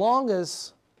as long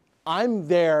as I'm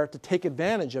there to take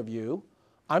advantage of you,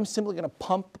 I'm simply going to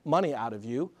pump money out of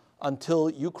you until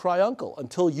you cry uncle,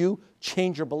 until you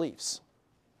change your beliefs.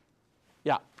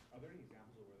 Yeah? Are there any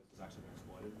examples of where this has actually been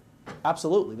exploited?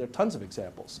 Absolutely. There are tons of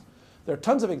examples. There are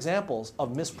tons of examples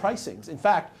of mispricings. In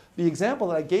fact, the example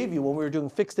that I gave you when we were doing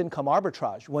fixed income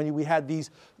arbitrage, when we had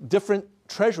these different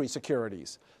treasury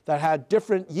securities that had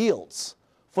different yields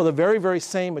for the very, very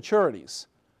same maturities,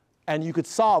 and you could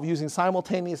solve using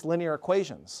simultaneous linear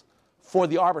equations for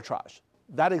the arbitrage.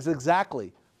 That is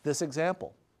exactly this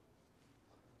example.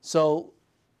 So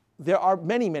there are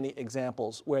many, many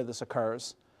examples where this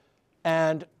occurs,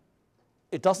 and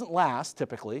it doesn't last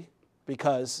typically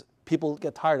because people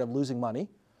get tired of losing money,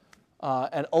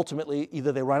 and ultimately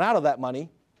either they run out of that money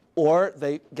or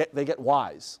they get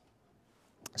wise.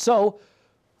 So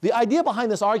the idea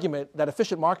behind this argument that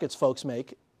efficient markets folks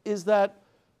make is that,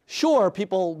 sure,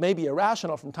 people may be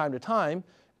irrational from time to time,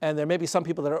 and there may be some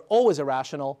people that are always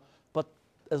irrational, but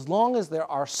as long as there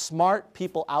are smart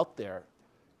people out there,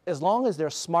 as long as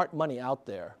there's smart money out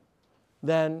there,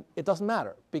 then it doesn't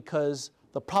matter, because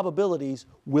the probabilities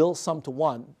will sum to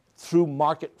 1 through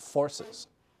market forces.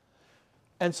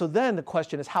 And so then the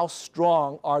question is, how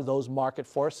strong are those market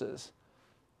forces?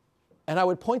 And I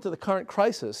would point to the current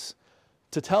crisis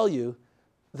to tell you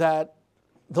that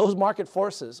those market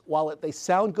forces, while they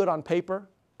sound good on paper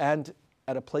and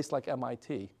at a place like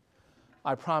MIT,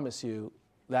 I promise you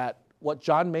that what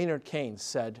John Maynard Keynes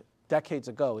said decades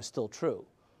ago is still true,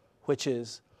 which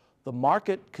is the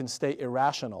market can stay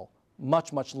irrational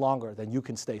much, much longer than you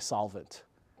can stay solvent.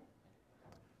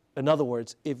 In other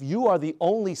words, if you are the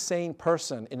only sane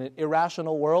person in an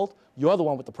irrational world, you're the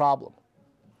one with the problem,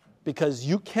 because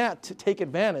you can't take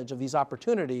advantage of these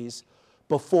opportunities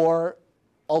before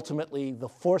ultimately the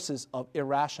forces of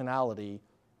irrationality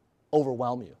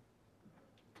overwhelm you.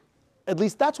 At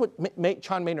least that's what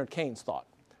John Maynard Keynes thought.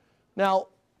 Now,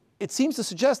 it seems to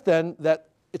suggest then that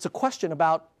it's a question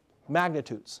about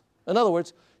magnitudes. In other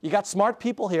words, you got smart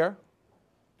people here,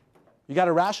 you got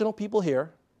irrational people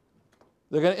here,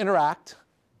 they're going to interact,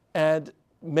 and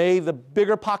may the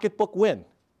bigger pocketbook win.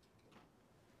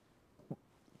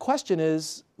 Question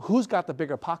is, who's got the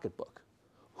bigger pocketbook?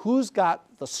 Who's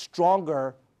got the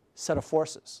stronger set of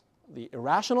forces? The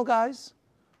irrational guys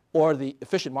or the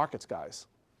efficient markets guys?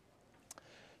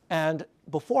 And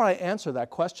before I answer that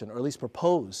question, or at least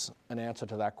propose an answer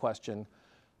to that question,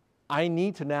 I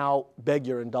need to now beg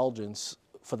your indulgence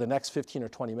for the next 15 or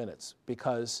 20 minutes,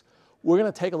 because we're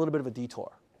going to take a little bit of a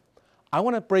detour. I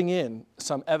want to bring in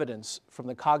some evidence from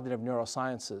the cognitive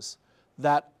neurosciences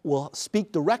that will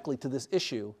speak directly to this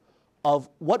issue of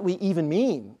what we even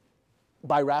mean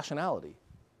by rationality.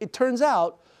 It turns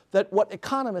out that what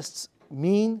economists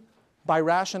mean by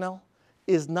rational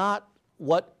is not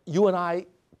what you and I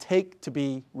take to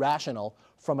be rational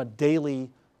from a daily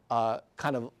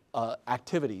kind of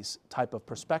activities type of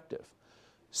perspective.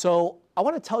 So I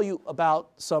want to tell you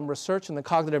about some research in the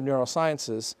cognitive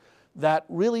neurosciences that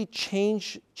really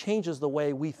changes the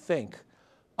way we think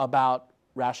about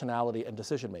rationality and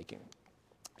decision making.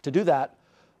 To do that,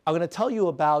 I'm going to tell you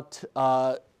about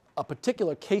a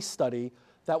particular case study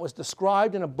that was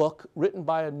described in a book written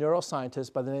by a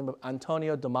neuroscientist by the name of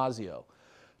Antonio Damasio.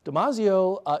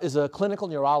 Damasio is a clinical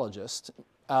neurologist,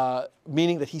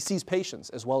 meaning that he sees patients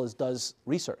as well as does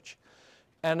research.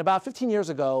 And about 15 years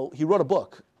ago, he wrote a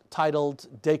book titled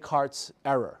Descartes'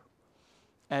 Error.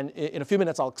 And in a few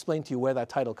minutes, I'll explain to you where that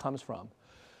title comes from.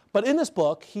 But in this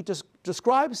book, he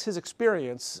describes his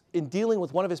experience in dealing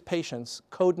with one of his patients,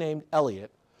 codenamed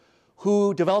Elliot,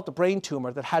 who developed a brain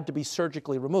tumor that had to be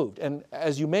surgically removed. And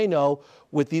as you may know,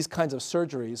 with these kinds of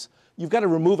surgeries, you've got to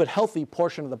remove a healthy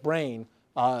portion of the brain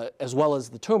as well as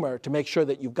the tumor to make sure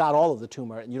that you've got all of the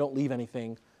tumor and you don't leave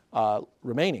anything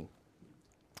remaining.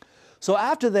 So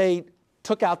after they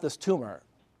took out this tumor,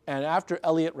 and after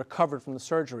Elliot recovered from the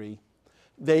surgery,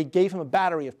 they gave him a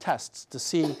battery of tests to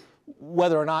see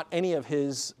whether or not any of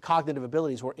his cognitive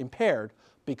abilities were impaired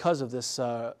because of this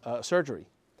surgery.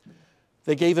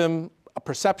 They gave him a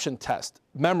perception test,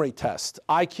 memory test,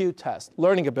 IQ test,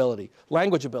 learning ability,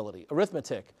 language ability,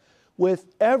 arithmetic.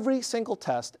 With every single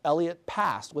test, Elliot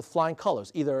passed with flying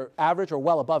colors, either average or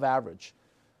well above average.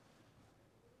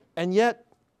 And yet,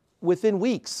 within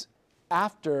weeks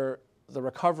after the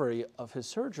recovery of his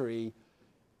surgery,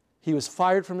 he was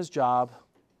fired from his job,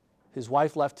 his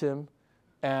wife left him,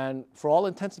 and for all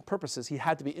intents and purposes, he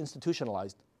had to be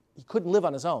institutionalized. He couldn't live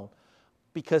on his own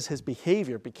because his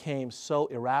behavior became so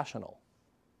irrational.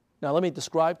 Now, let me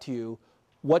describe to you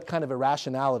what kind of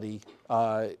irrationality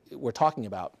we're talking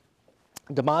about.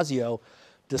 Damasio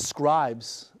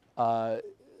describes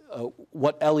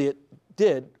what Elliot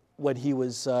did when he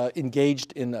was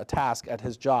engaged in a task at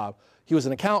his job. He was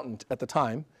an accountant at the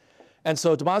time. And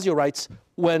so Damasio writes,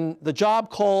 when the job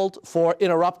called for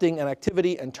interrupting an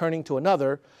activity and turning to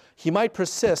another, he might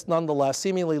persist nonetheless,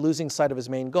 seemingly losing sight of his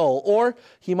main goal, or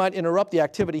he might interrupt the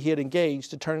activity he had engaged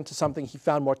to turn into something he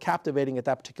found more captivating at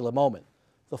that particular moment.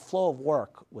 The flow of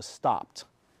work was stopped.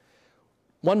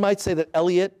 One might say that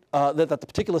that the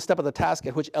particular step of the task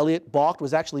at which Elliot balked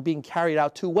was actually being carried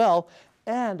out too well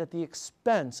and at the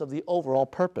expense of the overall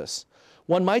purpose.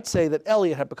 One might say that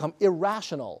Elliot had become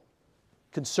irrational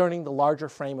concerning the larger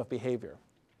frame of behavior.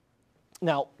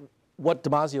 Now, what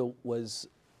Damasio was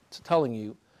telling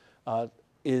you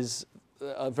is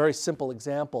a very simple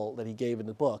example that he gave in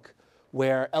the book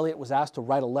where Elliot was asked to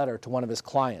write a letter to one of his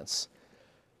clients.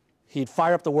 He'd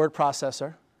fire up the word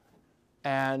processor,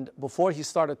 and before he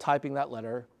started typing that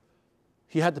letter,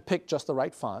 he had to pick just the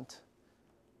right font,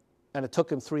 and it took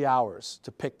him 3 hours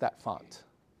to pick that font.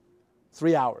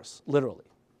 3 hours, literally.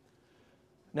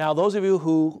 Now, those of you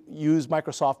who use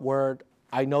Microsoft Word,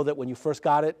 I know that when you first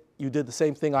got it, you did the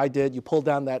same thing I did. You pulled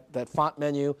down that font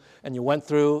menu, and you went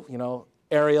through,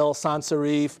 Arial, sans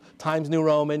serif, Times New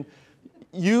Roman.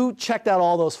 You checked out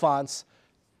all those fonts,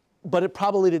 but it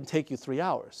probably didn't take you 3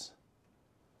 hours.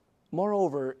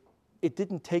 Moreover, it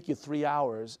didn't take you 3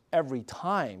 hours every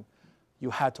time you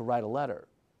had to write a letter.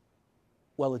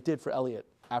 Well, it did for Elliot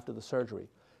after the surgery.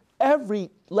 Every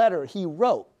letter he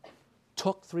wrote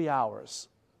took 3 hours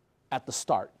at the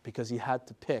start because he had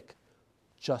to pick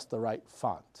just the right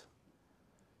font.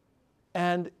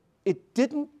 And it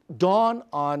didn't dawn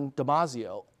on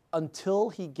Damasio until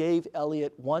he gave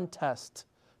Elliot one test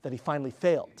that he finally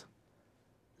failed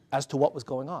as to what was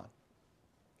going on.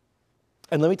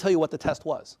 And let me tell you what the test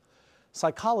was.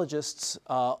 Psychologists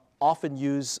often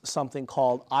use something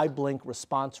called eye blink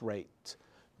response rate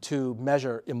to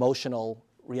measure emotional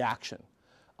reaction.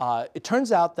 It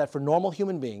turns out that for normal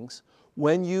human beings,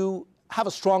 when you have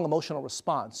a strong emotional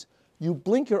response, you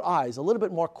blink your eyes a little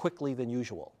bit more quickly than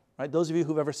usual. Right? Those of you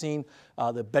who've ever seen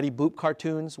the Betty Boop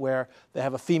cartoons where they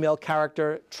have a female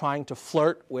character trying to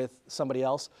flirt with somebody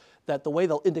else, that the way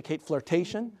they'll indicate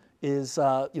flirtation is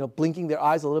blinking their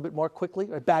eyes a little bit more quickly,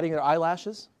 or batting their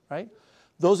eyelashes. Right?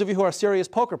 Those of you who are serious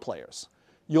poker players,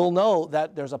 you'll know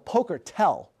that there's a poker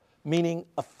tell, meaning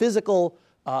a physical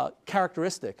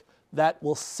characteristic that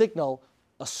will signal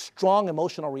a strong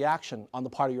emotional reaction on the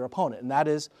part of your opponent. And that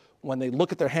is when they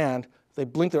look at their hand, they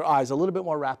blink their eyes a little bit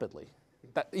more rapidly.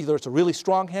 That either it's a really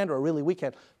strong hand or a really weak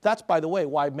hand. That's, by the way,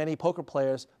 why many poker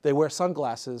players, they wear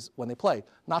sunglasses when they play.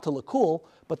 Not to look cool,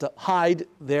 but to hide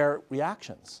their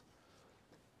reactions.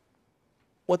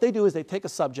 What they do is they take a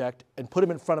subject and put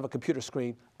them in front of a computer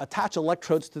screen, attach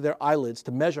electrodes to their eyelids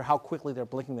to measure how quickly they're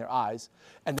blinking their eyes,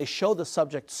 and they show the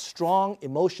subject strong,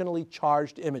 emotionally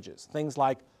charged images, things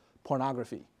like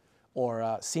pornography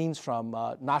or scenes from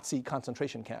Nazi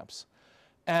concentration camps.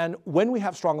 And when we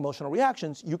have strong emotional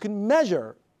reactions, you can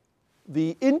measure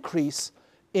the increase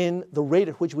in the rate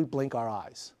at which we blink our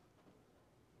eyes.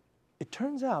 It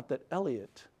turns out that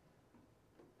Elliot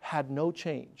had no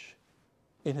change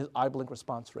in his eye blink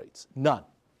response rates, none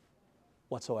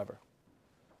whatsoever.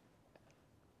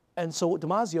 And so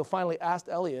Damasio finally asked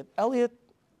Elliot, "Elliot,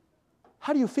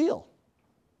 how do you feel?"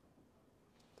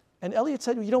 And Elliot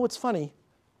said, "You know what's funny?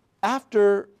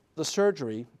 After the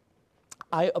surgery,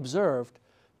 I observed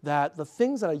that the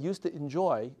things that I used to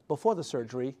enjoy before the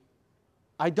surgery,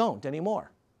 I don't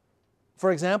anymore.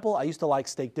 For example, I used to like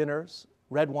steak dinners,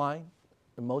 red wine,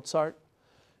 and Mozart,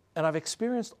 and I've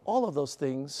experienced all of those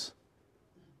things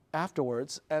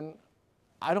afterwards, and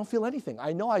I don't feel anything.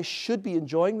 I know I should be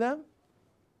enjoying them,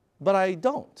 but I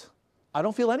don't. I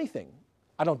don't feel anything.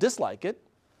 I don't dislike it.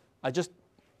 I just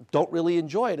don't really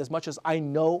enjoy it as much as I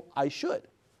know I should.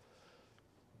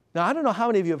 Now, I don't know how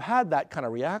many of you have had that kind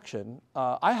of reaction.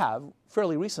 I have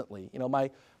fairly recently. You know, my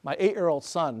 8-year-old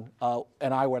son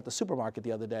and I were at the supermarket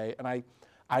the other day, and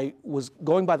I was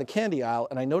going by the candy aisle,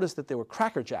 and I noticed that there were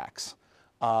Cracker Jacks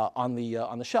on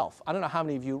the shelf. I don't know how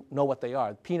many of you know what they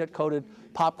are. Peanut-coated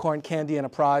popcorn candy and a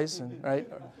prize, right?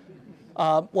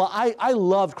 Well, I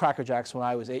loved Cracker Jacks when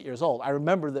I was 8 years old. I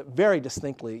remember that very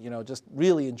distinctly, you know, just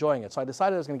really enjoying it. So I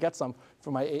decided I was going to get some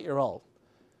for my 8-year-old.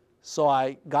 So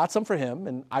I got some for him,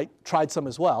 and I tried some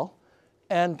as well.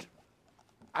 And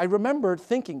I remembered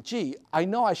thinking, gee, I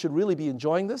know I should really be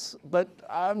enjoying this, but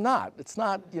I'm not. It's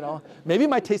not, you know, maybe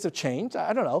my tastes have changed,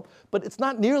 I don't know, but it's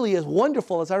not nearly as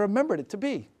wonderful as I remembered it to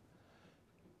be.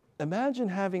 Imagine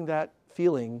having that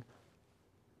feeling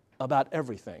about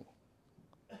everything.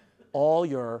 All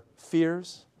your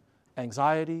fears,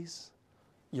 anxieties,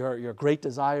 your great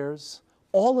desires,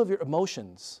 all of your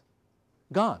emotions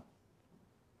gone.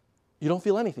 You don't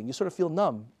feel anything. You sort of feel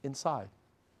numb inside.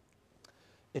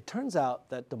 It turns out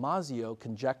that Damasio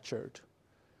conjectured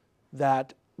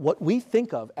that what we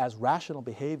think of as rational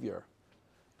behavior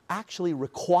actually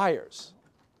requires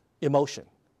emotion.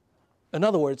 In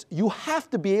other words, you have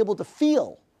to be able to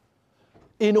feel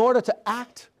in order to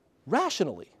act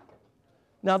rationally.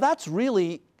 Now, that's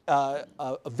really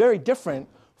very different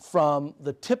from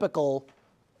the typical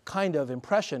kind of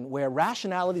impression where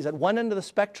rationality is at one end of the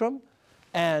spectrum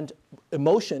and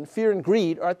emotion, fear and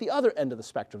greed are at the other end of the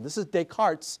spectrum. This is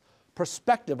Descartes'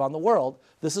 perspective on the world.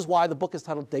 This is why the book is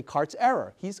titled Descartes'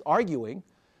 Error. He's arguing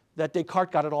that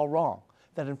Descartes got it all wrong,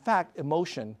 that in fact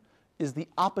emotion is the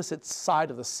opposite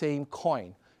side of the same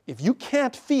coin. If you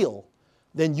can't feel,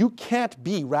 then you can't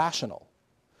be rational.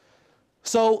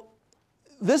 So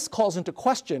this calls into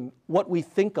question what we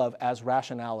think of as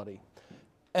rationality.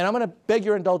 And I'm going to beg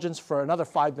your indulgence for another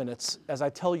 5 minutes as I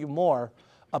tell you more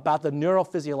about the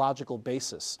neurophysiological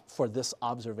basis for this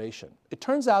observation. It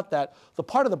turns out that the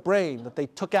part of the brain that they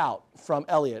took out from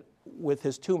Eliot with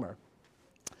his tumor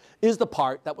is the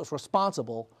part that was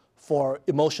responsible for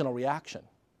emotional reaction.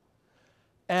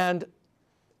 And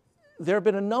there have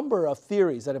been a number of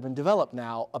theories that have been developed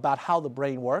now about how the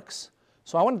brain works.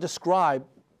 So I want to describe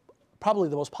probably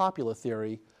the most popular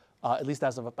theory, at least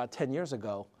as of about 10 years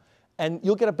ago. And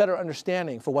you'll get a better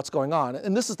understanding for what's going on.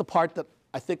 And this is the part that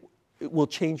I think it will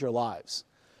change your lives.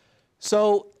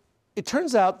 So it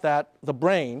turns out that the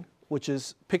brain, which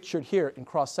is pictured here in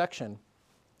cross-section,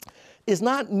 is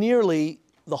not nearly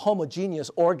the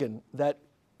homogeneous organ that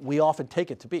we often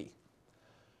take it to be.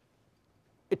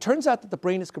 It turns out that the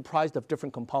brain is comprised of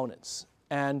different components.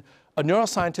 And a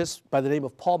neuroscientist by the name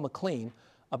of Paul MacLean,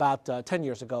 about 10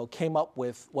 years ago, came up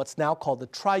with what's now called the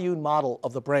triune model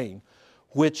of the brain,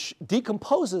 which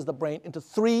decomposes the brain into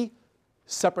 3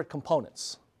 separate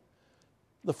components.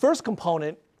 The first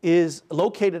component is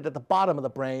located at the bottom of the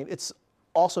brain. It's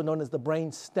also known as the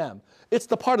brain stem. It's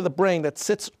the part of the brain that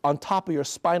sits on top of your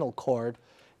spinal cord,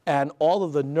 and all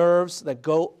of the nerves that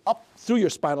go up through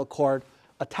your spinal cord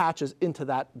attaches into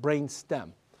that brain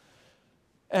stem.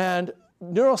 And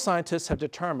neuroscientists have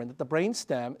determined that the brain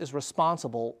stem is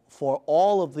responsible for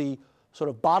all of the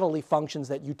sort of bodily functions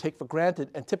that you take for granted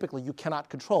and typically you cannot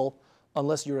control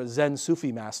unless you're a Zen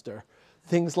Sufi master.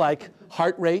 Things like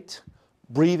heart rate,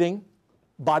 breathing,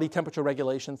 body temperature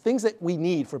regulation, things that we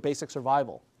need for basic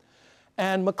survival.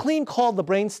 And MacLean called the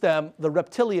brainstem the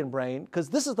reptilian brain because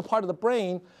this is the part of the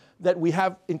brain that we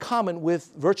have in common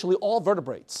with virtually all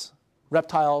vertebrates.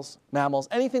 Reptiles, mammals,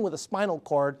 anything with a spinal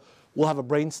cord will have a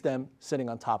brainstem sitting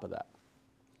on top of that.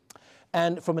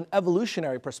 And from an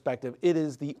evolutionary perspective, it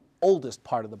is the oldest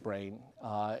part of the brain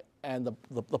and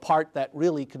the part that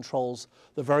really controls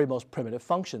the very most primitive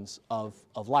functions of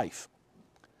life.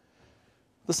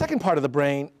 The second part of the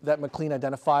brain that MacLean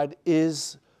identified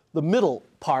is the middle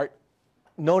part,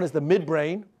 known as the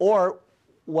midbrain, or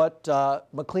what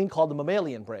MacLean called the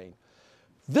mammalian brain.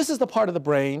 This is the part of the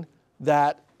brain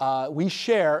that we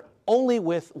share only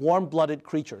with warm-blooded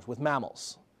creatures, with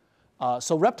mammals.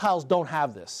 So reptiles don't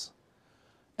have this.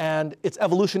 And it's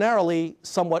evolutionarily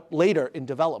somewhat later in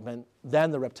development than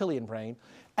the reptilian brain.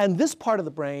 And this part of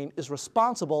the brain is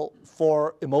responsible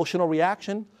for emotional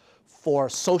reaction, for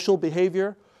social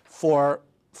behavior, for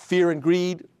fear and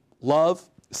greed, love,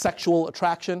 sexual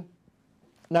attraction.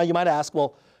 Now you might ask,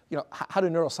 well, you know, how do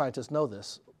neuroscientists know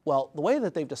this? Well, the way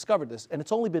that they've discovered this, and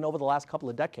it's only been over the last couple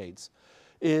of decades,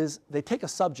 is they take a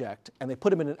subject and they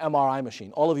put him in an MRI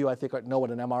machine. All of you, I think, know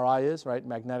what an MRI is, right?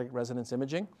 Magnetic resonance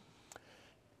imaging.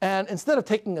 And instead of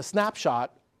taking a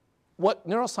snapshot, what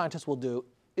neuroscientists will do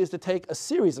is to take a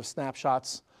series of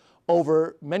snapshots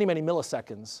over many, many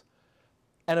milliseconds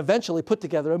and eventually put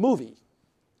together a movie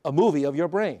of your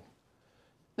brain.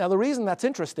 Now, the reason that's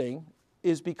interesting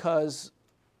is because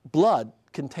blood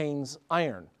contains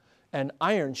iron, and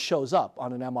iron shows up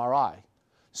on an MRI.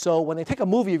 So when they take a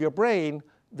movie of your brain,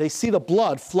 they see the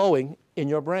blood flowing in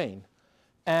your brain.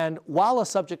 And while a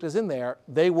subject is in there,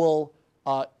 they will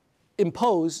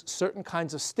impose certain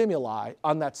kinds of stimuli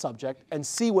on that subject and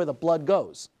see where the blood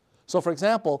goes. So for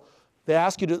example, they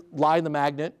ask you to lie in the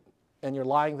magnet, and you're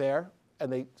lying there,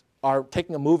 and they are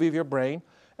taking a movie of your brain,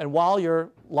 and while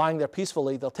you're lying there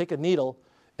peacefully, they'll take a needle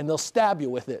and they'll stab you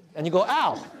with it, and you go,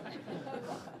 ow.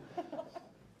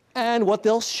 And what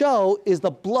they'll show is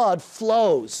the blood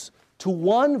flows to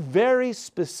one very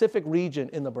specific region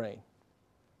in the brain.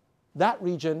 That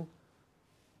region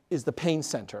is the pain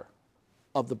center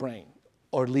of the brain,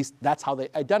 or at least that's how they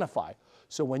identify.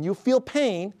 So when you feel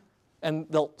pain, and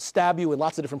they'll stab you in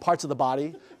lots of different parts of the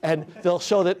body, and they'll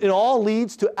show that it all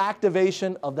leads to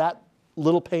activation of that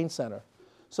little pain center.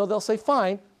 So they'll say,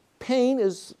 fine, pain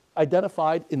is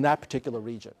identified in that particular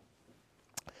region.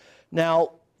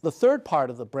 Now, the third part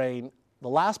of the brain, the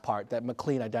last part that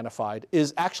McLean identified,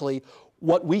 is actually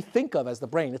what we think of as the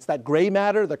brain. It's that gray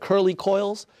matter, the curly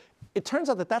coils. It turns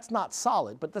out that that's not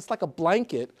solid, but that's like a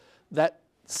blanket that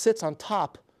sits on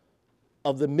top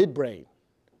of the midbrain.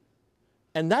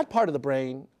 And that part of the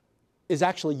brain is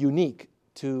actually unique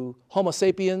to Homo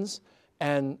sapiens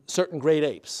and certain great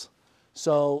apes.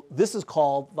 So this is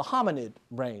called the hominid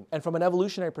brain. And from an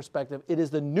evolutionary perspective, it is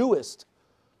the newest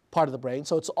part of the brain.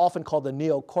 So it's often called the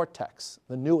neocortex,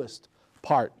 the newest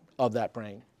part of that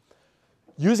brain.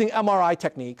 Using MRI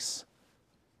techniques,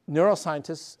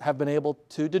 neuroscientists have been able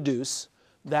to deduce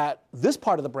that this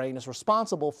part of the brain is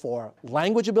responsible for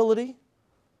language ability,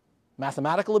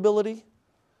 mathematical ability,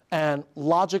 and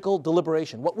logical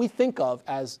deliberation, what we think of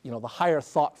as the higher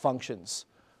thought functions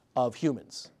of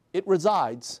humans. It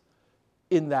resides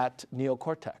in that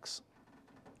neocortex.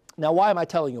 Now, why am I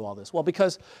telling you all this? Well,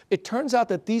 because it turns out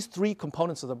that these three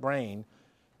components of the brain,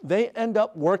 they end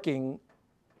up working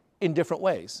in different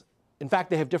ways. In fact,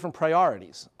 they have different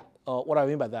priorities. What do I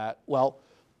mean by that? Well,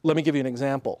 let me give you an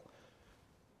example.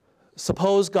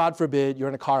 Suppose, God forbid, you're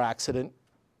in a car accident,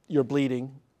 you're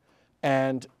bleeding,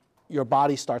 and your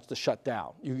body starts to shut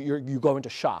down. You go into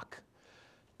shock.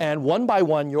 And one by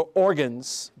one, your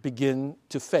organs begin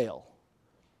to fail.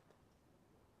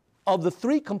 Of the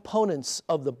three components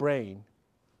of the brain,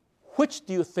 which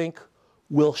do you think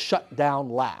will shut down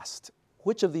last?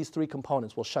 Which of these three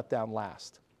components will shut down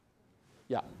last?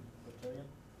 Yeah. Reptilian?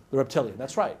 The reptilian,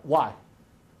 that's right. Why?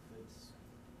 It's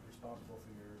responsible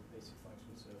for your basic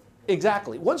functions of...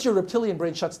 Exactly. Once your reptilian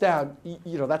brain shuts down,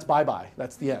 that's bye-bye.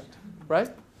 That's the end, right?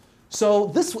 So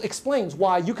this explains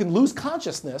why you can lose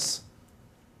consciousness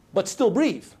but still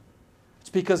breathe. It's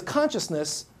because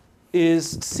consciousness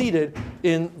is seated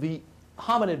in the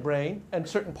hominid brain and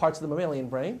certain parts of the mammalian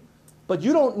brain, but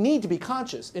you don't need to be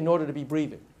conscious in order to be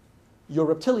breathing. Your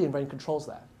reptilian brain controls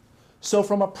that. So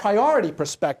from a priority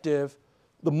perspective,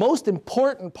 the most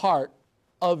important part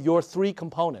of your three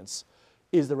components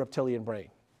is the reptilian brain.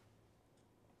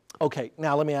 Okay,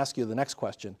 now let me ask you the next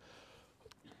question.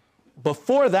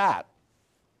 Before that,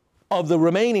 of the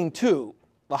remaining two,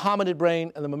 the hominid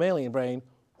brain and the mammalian brain,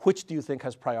 which do you think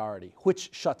has priority? Which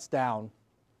shuts down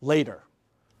later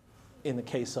in the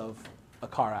case of a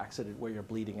car accident where you're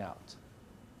bleeding out?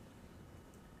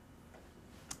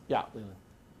 Yeah, Leland.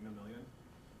 Mammalian?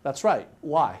 That's right.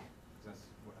 Why? That's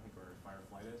what I think where fight or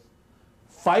flight is.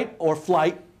 Fight or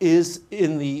flight is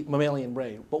in the mammalian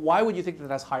brain. But why would you think that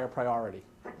has higher priority?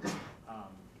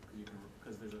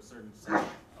 Because there's a certain set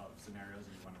of scenarios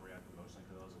and you want to react emotionally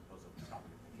to those as opposed to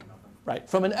stopping and thinking about them. Right.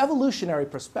 From an evolutionary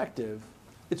perspective,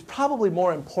 it's probably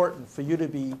more important for you to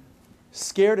be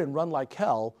scared and run like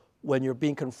hell when you're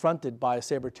being confronted by a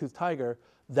saber-toothed tiger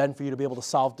than for you to be able to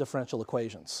solve differential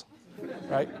equations,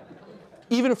 right?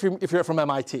 Even if you're from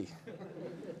MIT.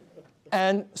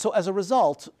 And so as a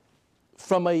result,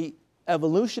 from an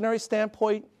evolutionary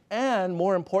standpoint and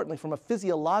more importantly from a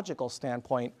physiological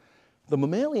standpoint, the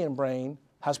mammalian brain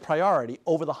has priority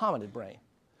over the hominid brain.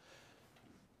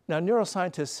 Now,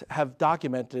 neuroscientists have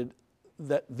documented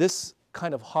that this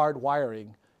kind of hard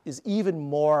wiring is even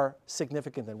more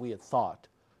significant than we had thought.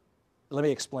 Let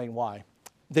me explain why.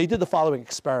 They did the following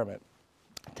experiment.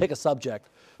 Take a subject,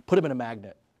 put him in a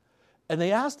magnet, and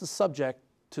they asked the subject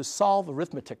to solve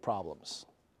arithmetic problems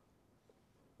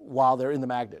while they're in the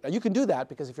magnet. Now, you can do that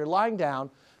because if you're lying down,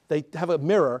 they have a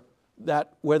mirror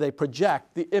where they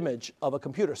project the image of a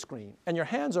computer screen. And your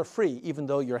hands are free, even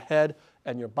though your head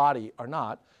and your body are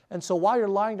not. And so while you're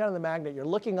lying down in the magnet, you're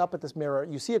looking up at this mirror,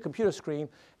 you see a computer screen,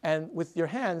 and with your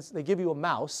hands, they give you a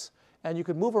mouse, and you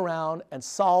can move around and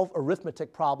solve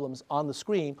arithmetic problems on the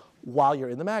screen while you're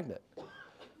in the magnet.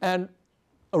 And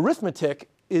arithmetic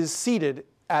is seated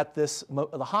at the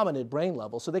hominid brain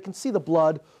level, so they can see the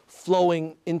blood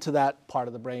flowing into that part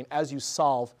of the brain as you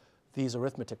solve these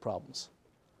arithmetic problems.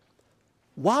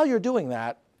 While you're doing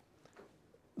that,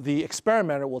 the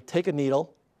experimenter will take a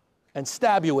needle and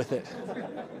stab you with it.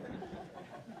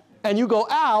 And you go,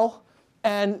 ow,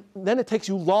 and then it takes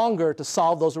you longer to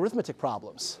solve those arithmetic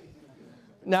problems.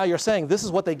 Now you're saying this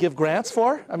is what they give grants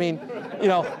for? I mean,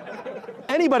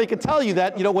 anybody could tell you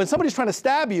that, when somebody's trying to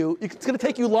stab you, it's going to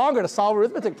take you longer to solve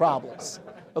arithmetic problems.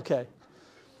 Okay.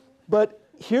 But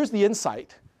here's the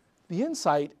insight. The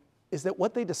insight is that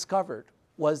what they discovered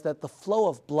was that the flow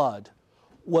of blood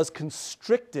was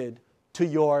constricted to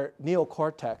your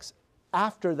neocortex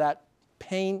after that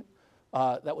pain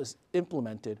that was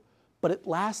implemented, but it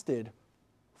lasted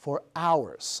for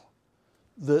hours.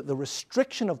 The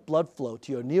restriction of blood flow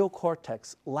to your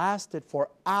neocortex lasted for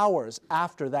hours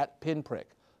after that pinprick.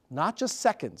 Not just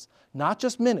seconds, not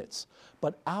just minutes,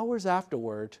 but hours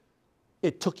afterward,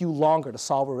 it took you longer to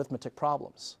solve arithmetic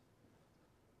problems.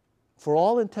 For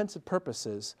all intents and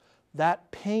purposes, that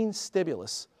pain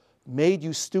stimulus made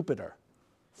you stupider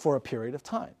for a period of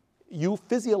time. You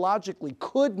physiologically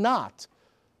could not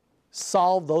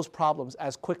solve those problems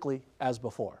as quickly as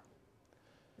before.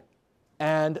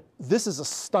 And this is a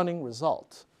stunning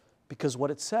result, because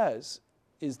what it says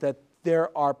is that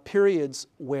there are periods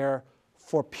where,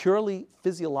 for purely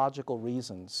physiological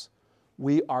reasons,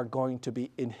 we are going to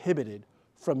be inhibited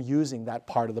from using that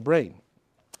part of the brain.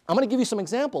 I'm going to give you some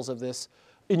examples of this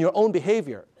in your own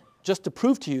behavior, just to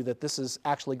prove to you that this is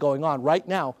actually going on right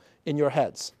now in your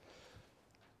heads.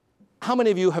 How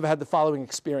many of you have had the following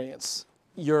experience?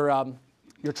 You're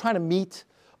trying to meet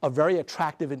a very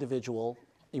attractive individual.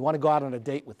 You want to go out on a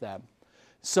date with them.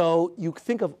 So you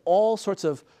think of all sorts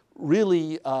of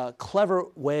really clever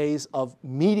ways of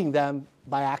meeting them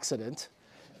by accident.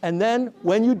 And then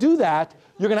when you do that,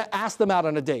 you're going to ask them out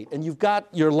on a date. And you've got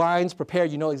your lines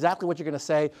prepared. You know exactly what you're going to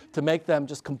say to make them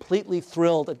just completely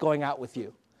thrilled at going out with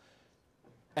you.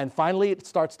 And finally, it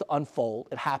starts to unfold.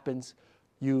 It happens.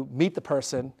 You meet the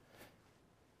person.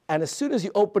 And as soon as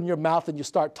you open your mouth and you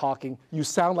start talking, you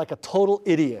sound like a total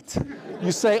idiot.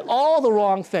 You say all the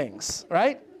wrong things,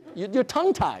 right? You're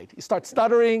tongue-tied. You start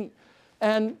stuttering.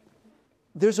 And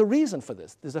there's a reason for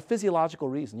this. There's a physiological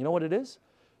reason. You know what it is?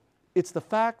 It's the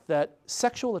fact that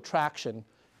sexual attraction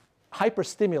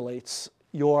hyperstimulates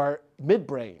your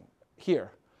midbrain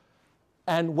here.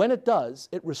 And when it does,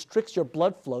 it restricts your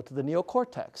blood flow to the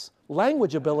neocortex.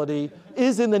 Language ability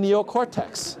is in the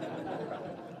neocortex.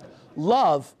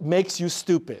 Love makes you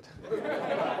stupid.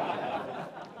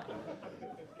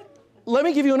 Let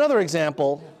me give you another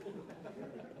example.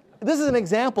 This is an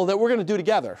example that we're going to do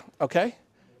together, okay?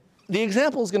 The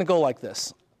example is going to go like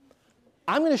this.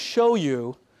 I'm going to show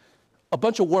you a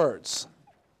bunch of words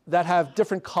that have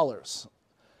different colors.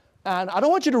 And I don't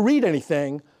want you to read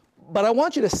anything, but I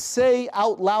want you to say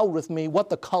out loud with me what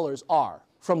the colors are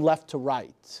from left to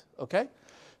right, okay?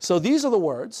 So these are the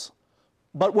words,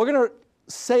 but we're going to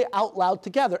say out loud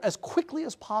together as quickly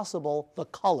as possible the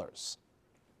colors.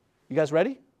 You guys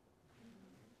ready?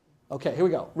 Okay, here we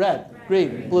go. Red,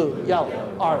 green, blue,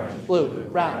 yellow, orange, blue,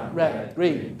 brown, red,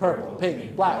 green, purple,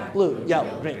 pink, black, blue,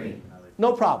 yellow, green.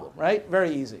 No problem, right?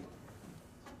 Very easy.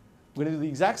 We're going to do the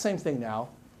exact same thing now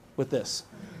with this.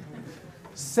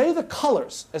 Say the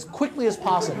colors as quickly as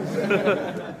possible.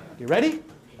 You ready?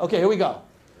 Okay, here we go.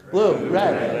 Blue,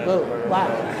 red, blue, black,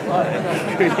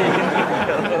 orange, green.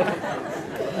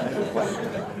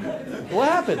 What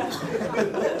happened?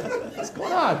 What's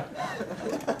going on?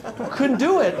 Couldn't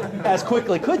do it as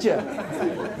quickly, could you?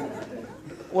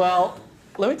 Well,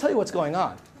 let me tell you what's going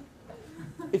on.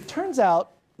 It turns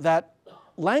out that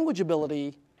language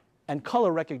ability and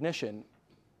color recognition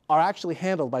are actually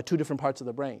handled by two different parts of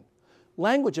the brain.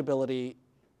 Language ability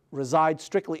resides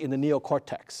strictly in the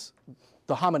neocortex,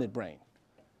 the hominid brain.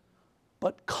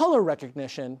 But color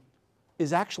recognition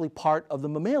is actually part of the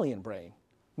mammalian brain.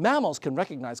 Mammals can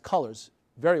recognize colors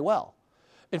very well.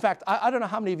 In fact, I don't know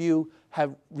how many of you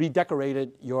have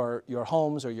redecorated your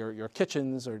homes or your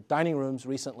kitchens or dining rooms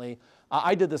recently.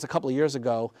 I did this a couple of years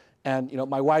ago, and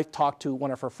my wife talked to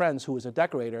one of her friends who was a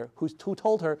decorator who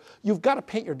told her, you've got to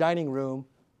paint your dining room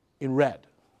in red.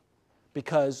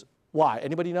 Because why?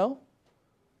 Anybody know?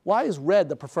 Why is red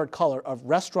the preferred color of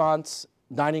restaurants,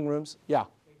 dining rooms? Yeah.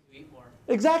 You eat more.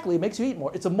 Exactly, it makes you eat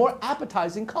more. It's a more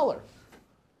appetizing color.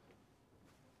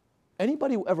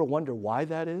 Anybody ever wonder why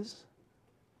that is?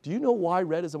 Do you know why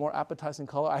red is a more appetizing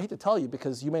color? I hate to tell you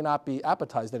because you may not be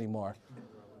appetized anymore.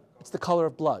 It's the color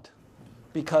of blood.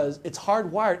 Because it's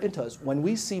hardwired into us. When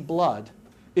we see blood,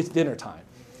 it's dinner time.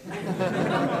 And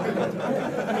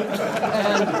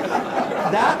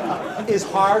that is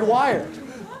hardwired.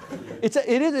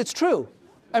 It's true.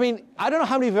 I mean, I don't know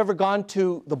how many of you have ever gone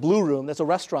to the Blue Room. That's a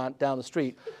restaurant down the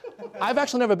street. I've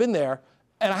actually never been there.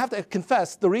 And I have to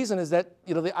confess, the reason is that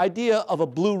the idea of a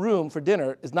blue room for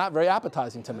dinner is not very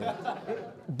appetizing to me.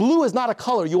 Blue is not a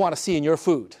color you want to see in your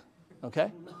food.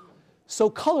 Okay?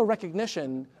 So color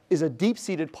recognition is a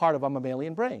deep-seated part of our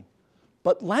mammalian brain.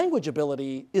 But language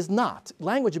ability is not.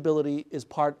 Language ability is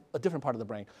a different part of the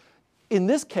brain. In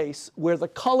this case, where the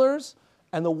colors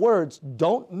and the words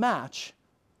don't match,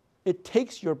 it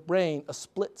takes your brain a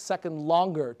split second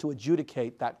longer to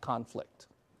adjudicate that conflict.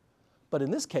 But in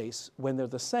this case, when they're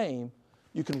the same,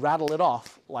 you can rattle it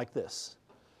off like this.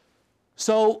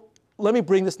 So let me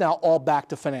bring this now all back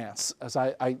to finance, as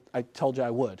I told you I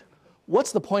would.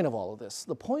 What's the point of all of this?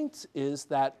 The point is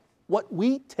that what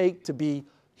we take to be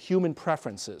human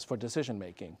preferences for decision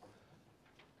making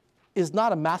is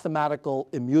not a mathematical,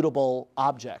 immutable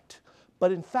object.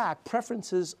 But in fact,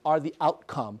 preferences are the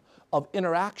outcome of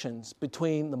interactions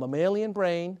between the mammalian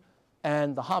brain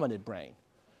and the hominid brain.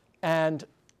 And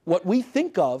what we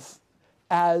think of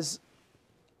as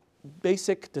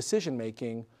basic decision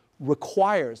making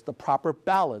requires the proper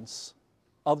balance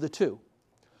of the two.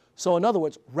 So in other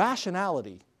words,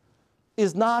 rationality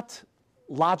is not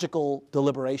logical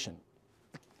deliberation.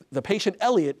 The patient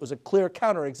Elliot was a clear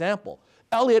counterexample.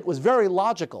 Elliot was very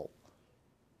logical,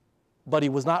 but he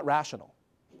was not rational.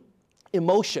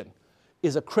 Emotion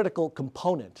is a critical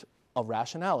component of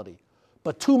rationality.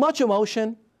 But too much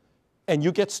emotion, and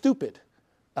you get stupid,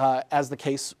 as the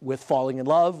case with falling in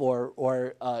love,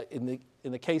 or in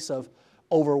the case of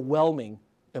overwhelming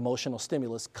emotional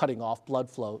stimulus, cutting off blood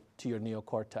flow to your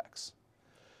neocortex.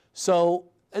 So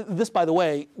this, by the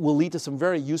way, will lead to some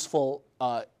very useful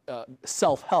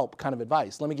self-help kind of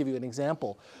advice. Let me give you an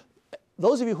example.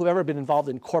 Those of you who have ever been involved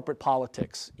in corporate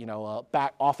politics,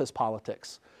 back office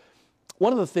politics,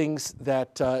 one of the things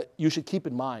that you should keep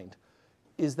in mind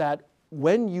is that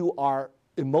when you are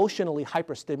emotionally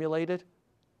hyperstimulated,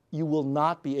 you will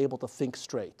not be able to think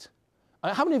straight.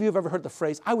 How many of you have ever heard the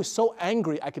phrase, I was so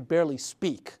angry I could barely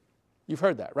speak? You've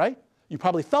heard that, right? You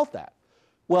probably felt that.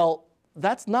 Well,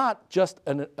 that's not just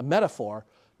a metaphor.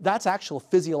 That's actually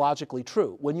physiologically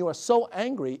true. When you are so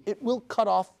angry, it will cut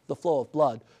off the flow of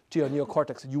blood to your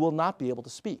neocortex. You will not be able to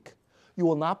speak. You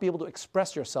will not be able to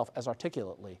express yourself as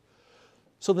articulately.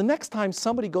 So the next time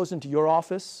somebody goes into your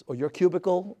office or your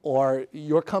cubicle or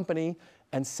your company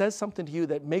and says something to you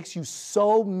that makes you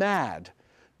so mad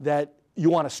that you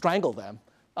want to strangle them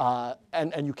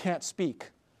and you can't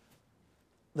speak,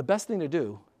 the best thing to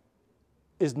do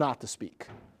is not to speak.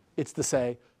 It's to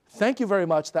say, thank you very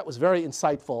much, that was very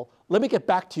insightful. Let me get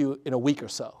back to you in a week or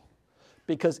so.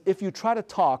 Because if you try to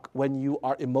talk when you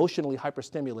are emotionally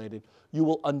hyperstimulated, you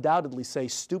will undoubtedly say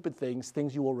stupid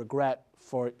things you will regret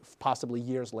for possibly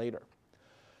years later.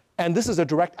 And this is a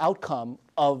direct outcome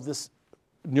of this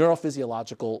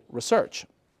neurophysiological research.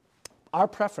 Our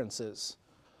preferences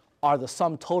are the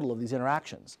sum total of these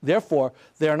interactions. Therefore,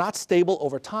 they are not stable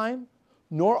over time,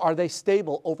 nor are they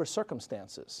stable over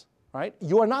circumstances. Right?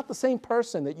 You are not the same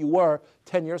person that you were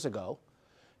 10 years ago.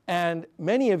 And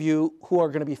many of you who are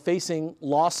going to be facing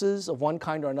losses of one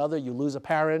kind or another, you lose a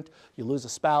parent, you lose a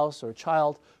spouse or a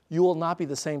child, you will not be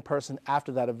the same person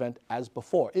after that event as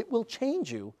before. It will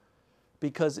change you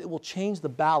because it will change the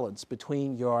balance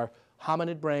between your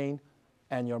hominid brain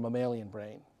and your mammalian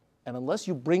brain. And unless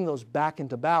you bring those back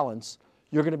into balance,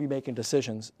 you're going to be making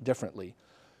decisions differently.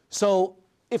 So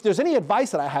if there's any advice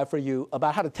that I have for you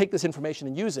about how to take this information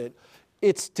and use it,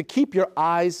 it's to keep your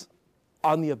eyes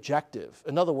on the objective.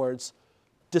 In other words,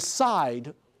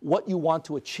 decide what you want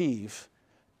to achieve,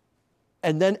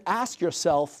 and then ask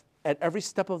yourself at every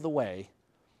step of the way,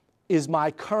 is my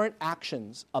current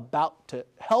actions about to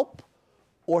help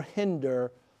or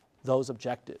hinder those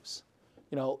objectives?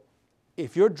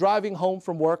 If you're driving home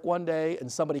from work one day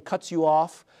and somebody cuts you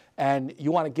off and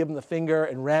you want to give them the finger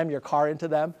and ram your car into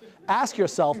them, ask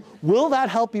yourself, will that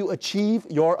help you achieve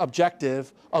your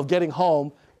objective of getting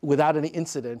home without any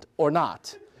incident or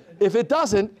not? If it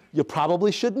doesn't, you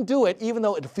probably shouldn't do it, even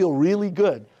though it'd feel really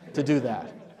good to do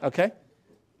that. Okay?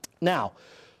 Now,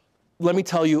 let me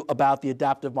tell you about the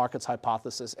adaptive markets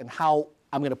hypothesis and how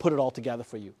I'm going to put it all together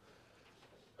for you.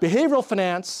 Behavioral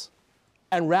finance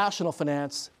and rational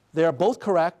finance, they are both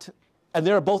correct and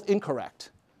they're both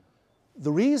incorrect.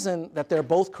 The reason that they're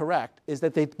both correct is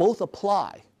that they both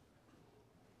apply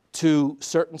to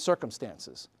certain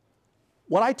circumstances.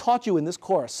 What I taught you in this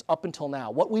course up until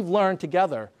now, what we've learned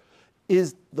together,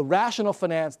 is the rational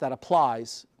finance that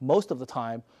applies most of the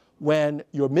time when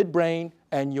your midbrain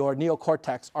and your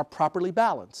neocortex are properly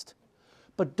balanced.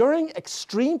 But during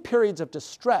extreme periods of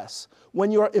distress,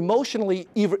 when you're emotionally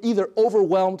either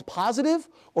overwhelmed positive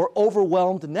or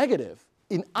overwhelmed negative,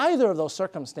 in either of those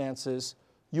circumstances,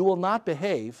 you will not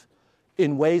behave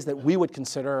in ways that we would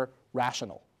consider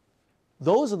rational.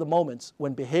 Those are the moments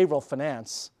when behavioral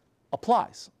finance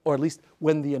applies, or at least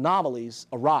when the anomalies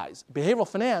arise. Behavioral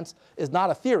finance is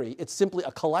not a theory, it's simply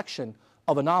a collection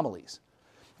of anomalies.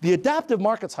 The adaptive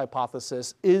markets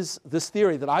hypothesis is this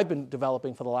theory that I've been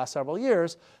developing for the last several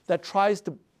years that tries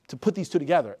to put these two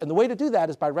together. And the way to do that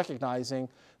is by recognizing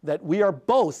that we are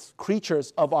both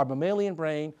creatures of our mammalian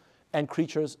brain and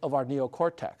creatures of our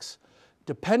neocortex.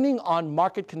 Depending on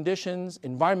market conditions,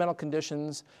 environmental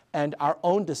conditions, and our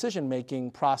own decision-making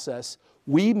process,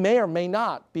 we may or may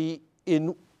not be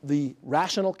in the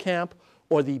rational camp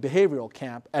or the behavioral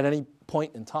camp at any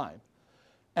point in time.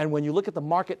 And when you look at the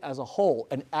market as a whole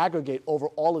and aggregate over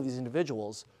all of these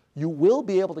individuals, you will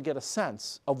be able to get a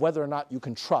sense of whether or not you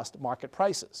can trust market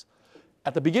prices.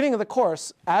 At the beginning of the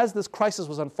course, as this crisis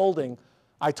was unfolding,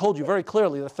 I told you very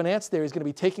clearly that finance theory is going to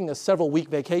be taking a several-week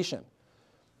vacation.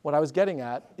 What I was getting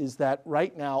at is that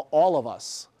right now, all of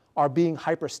us are being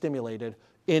hyperstimulated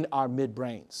in our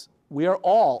midbrains. We are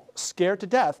all scared to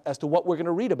death as to what we're going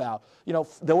to read about. You know,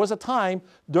 there was a time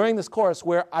during this course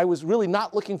where I was really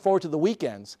not looking forward to the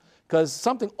weekends because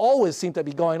something always seemed to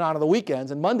be going on the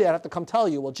weekends. And Monday I'd have to come tell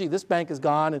you, well, gee, this bank is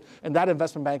gone and that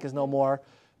investment bank is no more.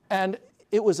 And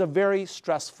it was a very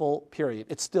stressful period.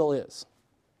 It still is.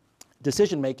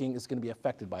 Decision making is going to be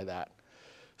affected by that.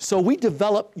 So we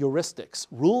develop heuristics,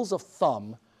 rules of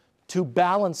thumb, to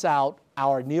balance out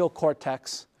our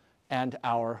neocortex and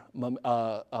our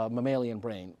mammalian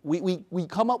brain. We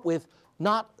come up with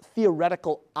not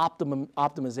theoretical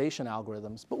optimization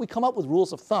algorithms, but we come up with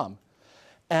rules of thumb.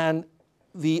 And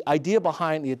the idea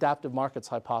behind the adaptive markets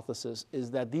hypothesis is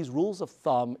that these rules of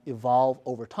thumb evolve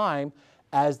over time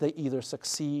as they either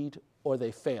succeed or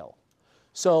they fail.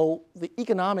 So the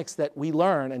economics that we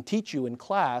learn and teach you in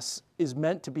class is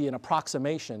meant to be an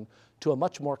approximation to a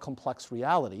much more complex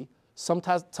reality.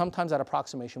 Sometimes that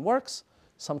approximation works,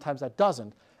 sometimes that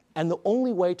doesn't. And the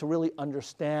only way to really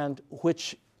understand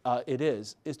which it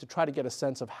is to try to get a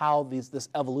sense of how this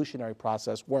evolutionary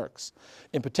process works.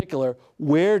 In particular,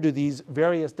 where do these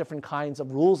various different kinds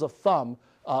of rules of thumb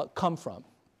come from?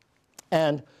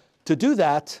 And to do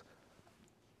that,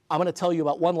 I'm going to tell you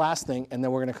about one last thing, and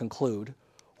then we're going to conclude,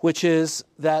 which is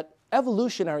that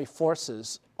evolutionary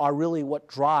forces are really what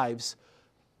drives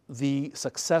the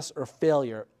success or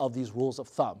failure of these rules of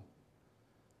thumb.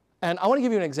 And I want to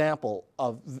give you an example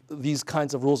of these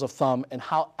kinds of rules of thumb and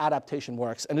how adaptation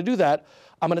works. And to do that,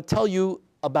 I'm going to tell you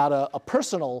about a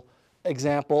personal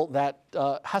example that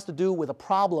has to do with a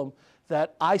problem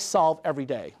that I solve every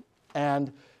day.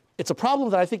 And it's a problem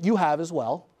that I think you have as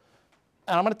well.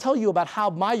 And I'm going to tell you about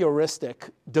how my heuristic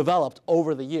developed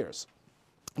over the years.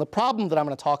 The problem that I'm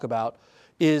going to talk about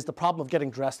is the problem of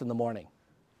getting dressed in the morning.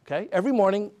 Okay? Every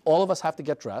morning, all of us have to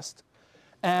get dressed.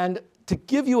 And to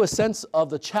give you a sense of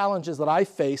the challenges that I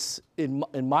face in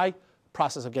my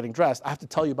process of getting dressed, I have to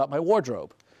tell you about my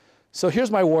wardrobe. So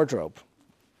here's my wardrobe.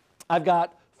 I've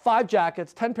got 5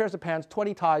 jackets, 10 pairs of pants,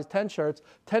 20 ties, 10 shirts,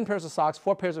 10 pairs of socks,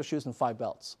 4 pairs of shoes, and 5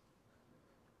 belts.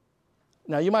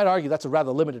 Now, you might argue that's a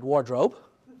rather limited wardrobe.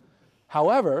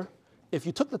 However, if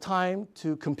you took the time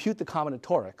to compute the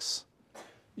combinatorics,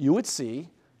 you would see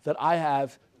that I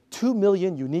have 2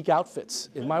 million unique outfits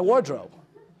in my wardrobe.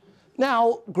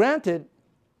 Now, granted,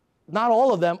 not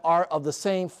all of them are of the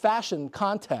same fashion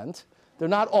content. They're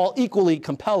not all equally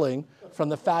compelling from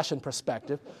the fashion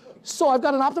perspective. So I've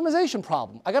got an optimization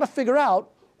problem. I've got to figure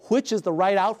out which is the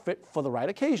right outfit for the right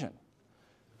occasion.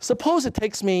 Suppose it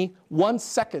takes me 1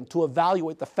 second to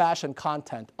evaluate the fashion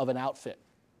content of an outfit.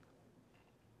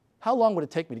 How long would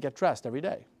it take me to get dressed every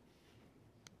day?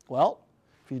 Well,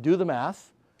 if you do the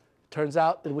math, it turns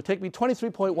out it would take me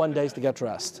 23.1 days to get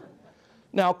dressed.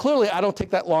 Now, clearly, I don't take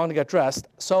that long to get dressed.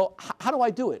 So how do I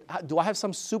do it? Do I have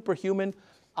some superhuman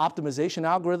optimization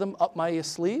algorithm up my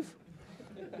sleeve?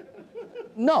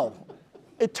 No.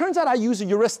 It turns out I use a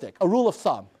heuristic, a rule of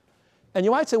thumb. And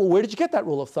you might say, well, where did you get that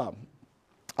rule of thumb?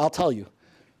 I'll tell you.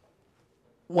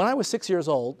 When I was 6 years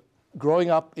old, growing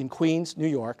up in Queens, New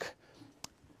York,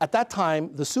 at that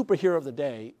time, the superhero of the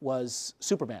day was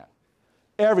Superman.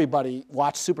 Everybody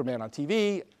watched Superman on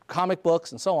TV, comic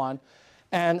books, and so on.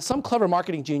 And some clever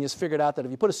marketing genius figured out that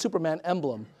if you put a Superman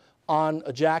emblem on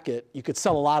a jacket, you could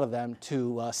sell a lot of them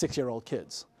to 6-year-old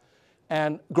kids.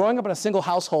 And growing up in a single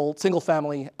household, single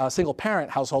family, single parent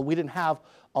household, we didn't have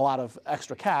a lot of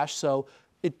extra cash, so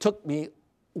it took me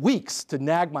weeks to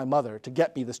nag my mother to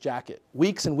get me this jacket.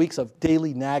 Weeks and weeks of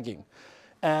daily nagging.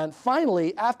 And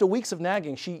finally, after weeks of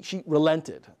nagging, she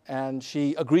relented and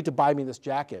she agreed to buy me this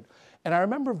jacket. And I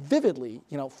remember vividly,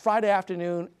 Friday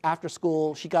afternoon after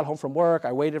school, she got home from work,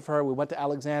 I waited for her, we went to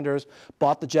Alexander's,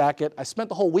 bought the jacket. I spent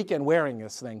the whole weekend wearing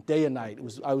this thing, day and night.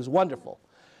 I was wonderful.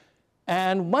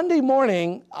 And Monday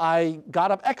morning, I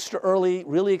got up extra early,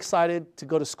 really excited to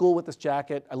go to school with this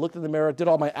jacket. I looked in the mirror, did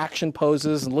all my action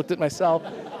poses, and looked at myself.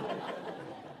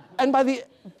 And by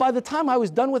the time I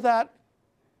was done with that,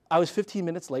 I was 15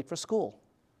 minutes late for school.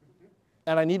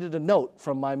 And I needed a note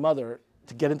from my mother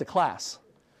to get into class.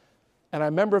 And I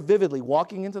remember vividly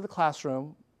walking into the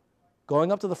classroom,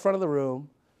 going up to the front of the room,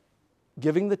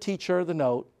 giving the teacher the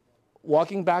note,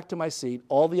 walking back to my seat,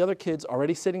 all the other kids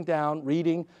already sitting down,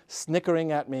 reading,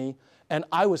 snickering at me, and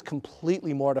I was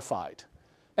completely mortified.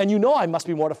 And you know I must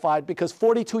be mortified because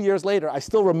 42 years later, I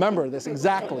still remember this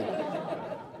exactly.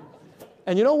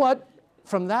 And you know what?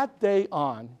 From that day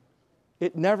on,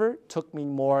 it never took me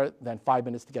more than 5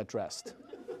 minutes to get dressed.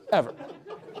 Ever.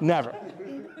 Never.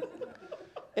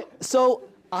 So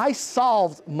I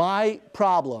solved my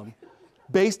problem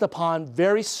based upon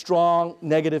very strong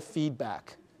negative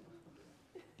feedback.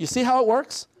 You see how it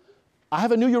works? I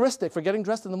have a new heuristic for getting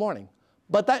dressed in the morning.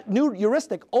 But that new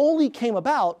heuristic only came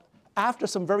about after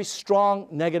some very strong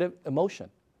negative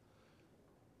emotion.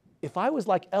 If I was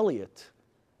like Elliot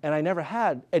and I never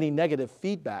had any negative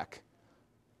feedback,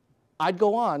 I'd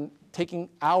go on taking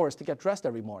hours to get dressed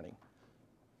every morning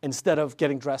instead of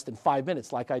getting dressed in 5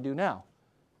 minutes like I do now.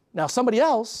 Now, somebody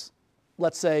else,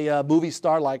 let's say a movie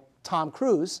star like Tom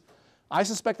Cruise, I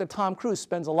suspect that Tom Cruise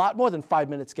spends a lot more than 5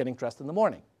 minutes getting dressed in the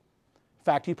morning. In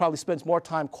fact, he probably spends more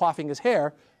time coiffing his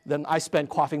hair than I spend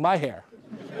coiffing my hair.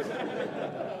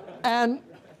 And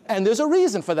there's a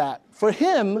reason for that. For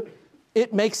him,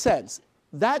 it makes sense.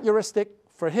 That heuristic,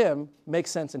 for him, makes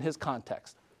sense in his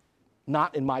context,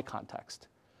 not in my context.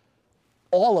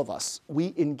 All of us,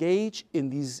 we engage in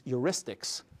these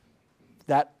heuristics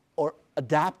that are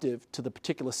adaptive to the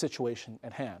particular situation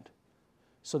at hand.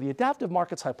 So the adaptive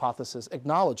markets hypothesis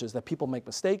acknowledges that people make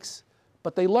mistakes,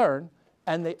 but they learn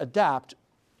and they adapt,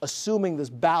 assuming this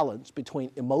balance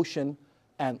between emotion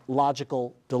and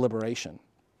logical deliberation.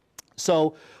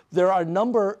 So there are a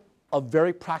number of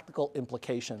very practical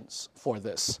implications for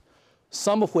this,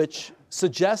 some of which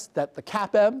suggest that the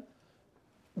CAPM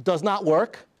does not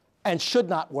work and should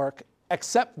not work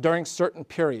except during certain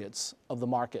periods of the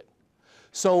market.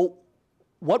 So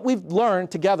what we've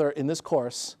learned together in this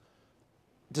course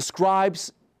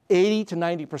describes 80 to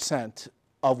 90%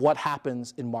 of what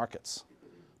happens in markets.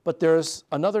 But there's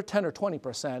another 10 or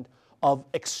 20% of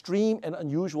extreme and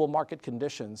unusual market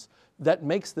conditions that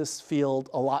makes this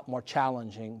field a lot more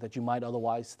challenging than you might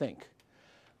otherwise think.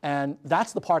 And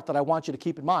that's the part that I want you to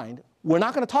keep in mind. We're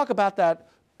not going to talk about that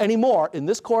anymore in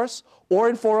this course, or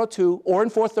in 402, or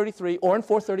in 433, or in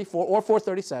 434, or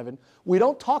 437. We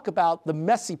don't talk about the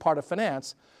messy part of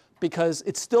finance because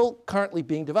it's still currently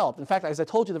being developed. In fact, as I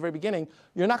told you at the very beginning,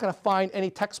 you're not going to find any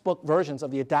textbook versions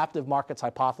of the adaptive markets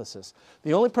hypothesis.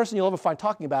 The only person you'll ever find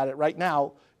talking about it right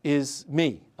now is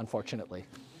me, unfortunately.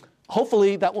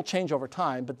 Hopefully that will change over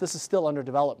time, but this is still under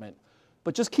development.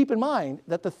 But just keep in mind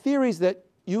that the theories that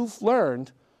you've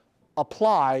learned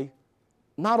apply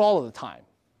not all of the time.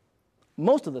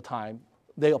 Most of the time,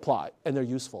 they apply and they're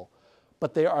useful.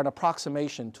 But they are an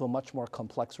approximation to a much more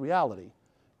complex reality.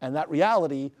 And that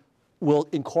reality will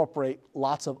incorporate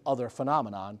lots of other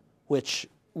phenomenon, which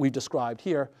we described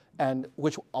here, and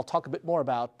which I'll talk a bit more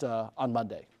about on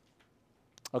Monday.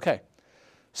 OK,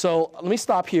 so let me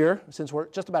stop here, since we're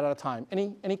just about out of time.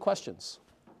 Any questions?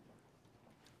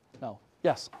 No?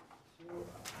 Yes? So,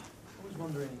 I was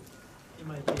wondering, in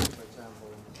my case, for example,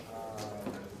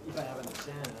 if I have an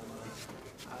exam,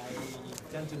 I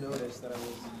tend to notice that I will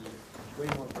be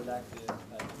way more productive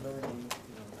at learning,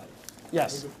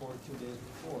 Yes. day before, 2 days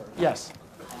before. Yes.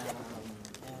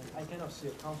 And I kind of see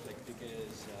a conflict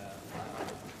because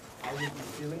I will be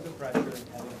feeling the pressure and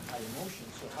having a high emotion.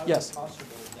 So how is it possible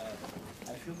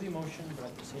that I feel the emotion, but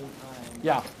at the same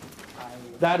time,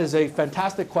 that is a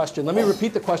fantastic question. Let me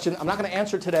repeat the question. I'm not going to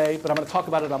answer today, but I'm going to talk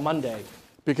about it on Monday,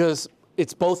 because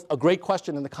it's both a great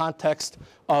question in the context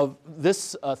of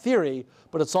this theory,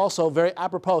 but it's also very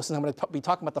apropos since I'm going to be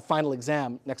talking about the final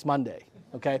exam next Monday.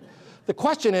 Okay? The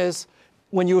question is,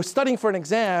 when you're studying for an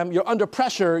exam, you're under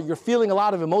pressure, you're feeling a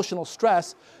lot of emotional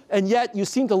stress, and yet you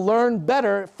seem to learn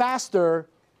better, faster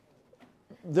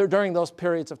during those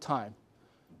periods of time.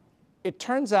 It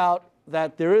turns out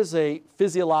that there is a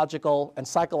physiological and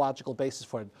psychological basis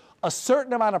for it. A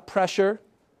certain amount of pressure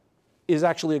is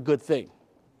actually a good thing.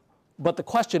 But the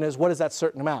question is, what is that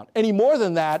certain amount? Any more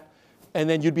than that, and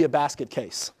then you'd be a basket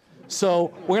case.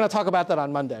 So we're going to talk about that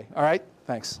on Monday. All right?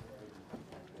 Thanks.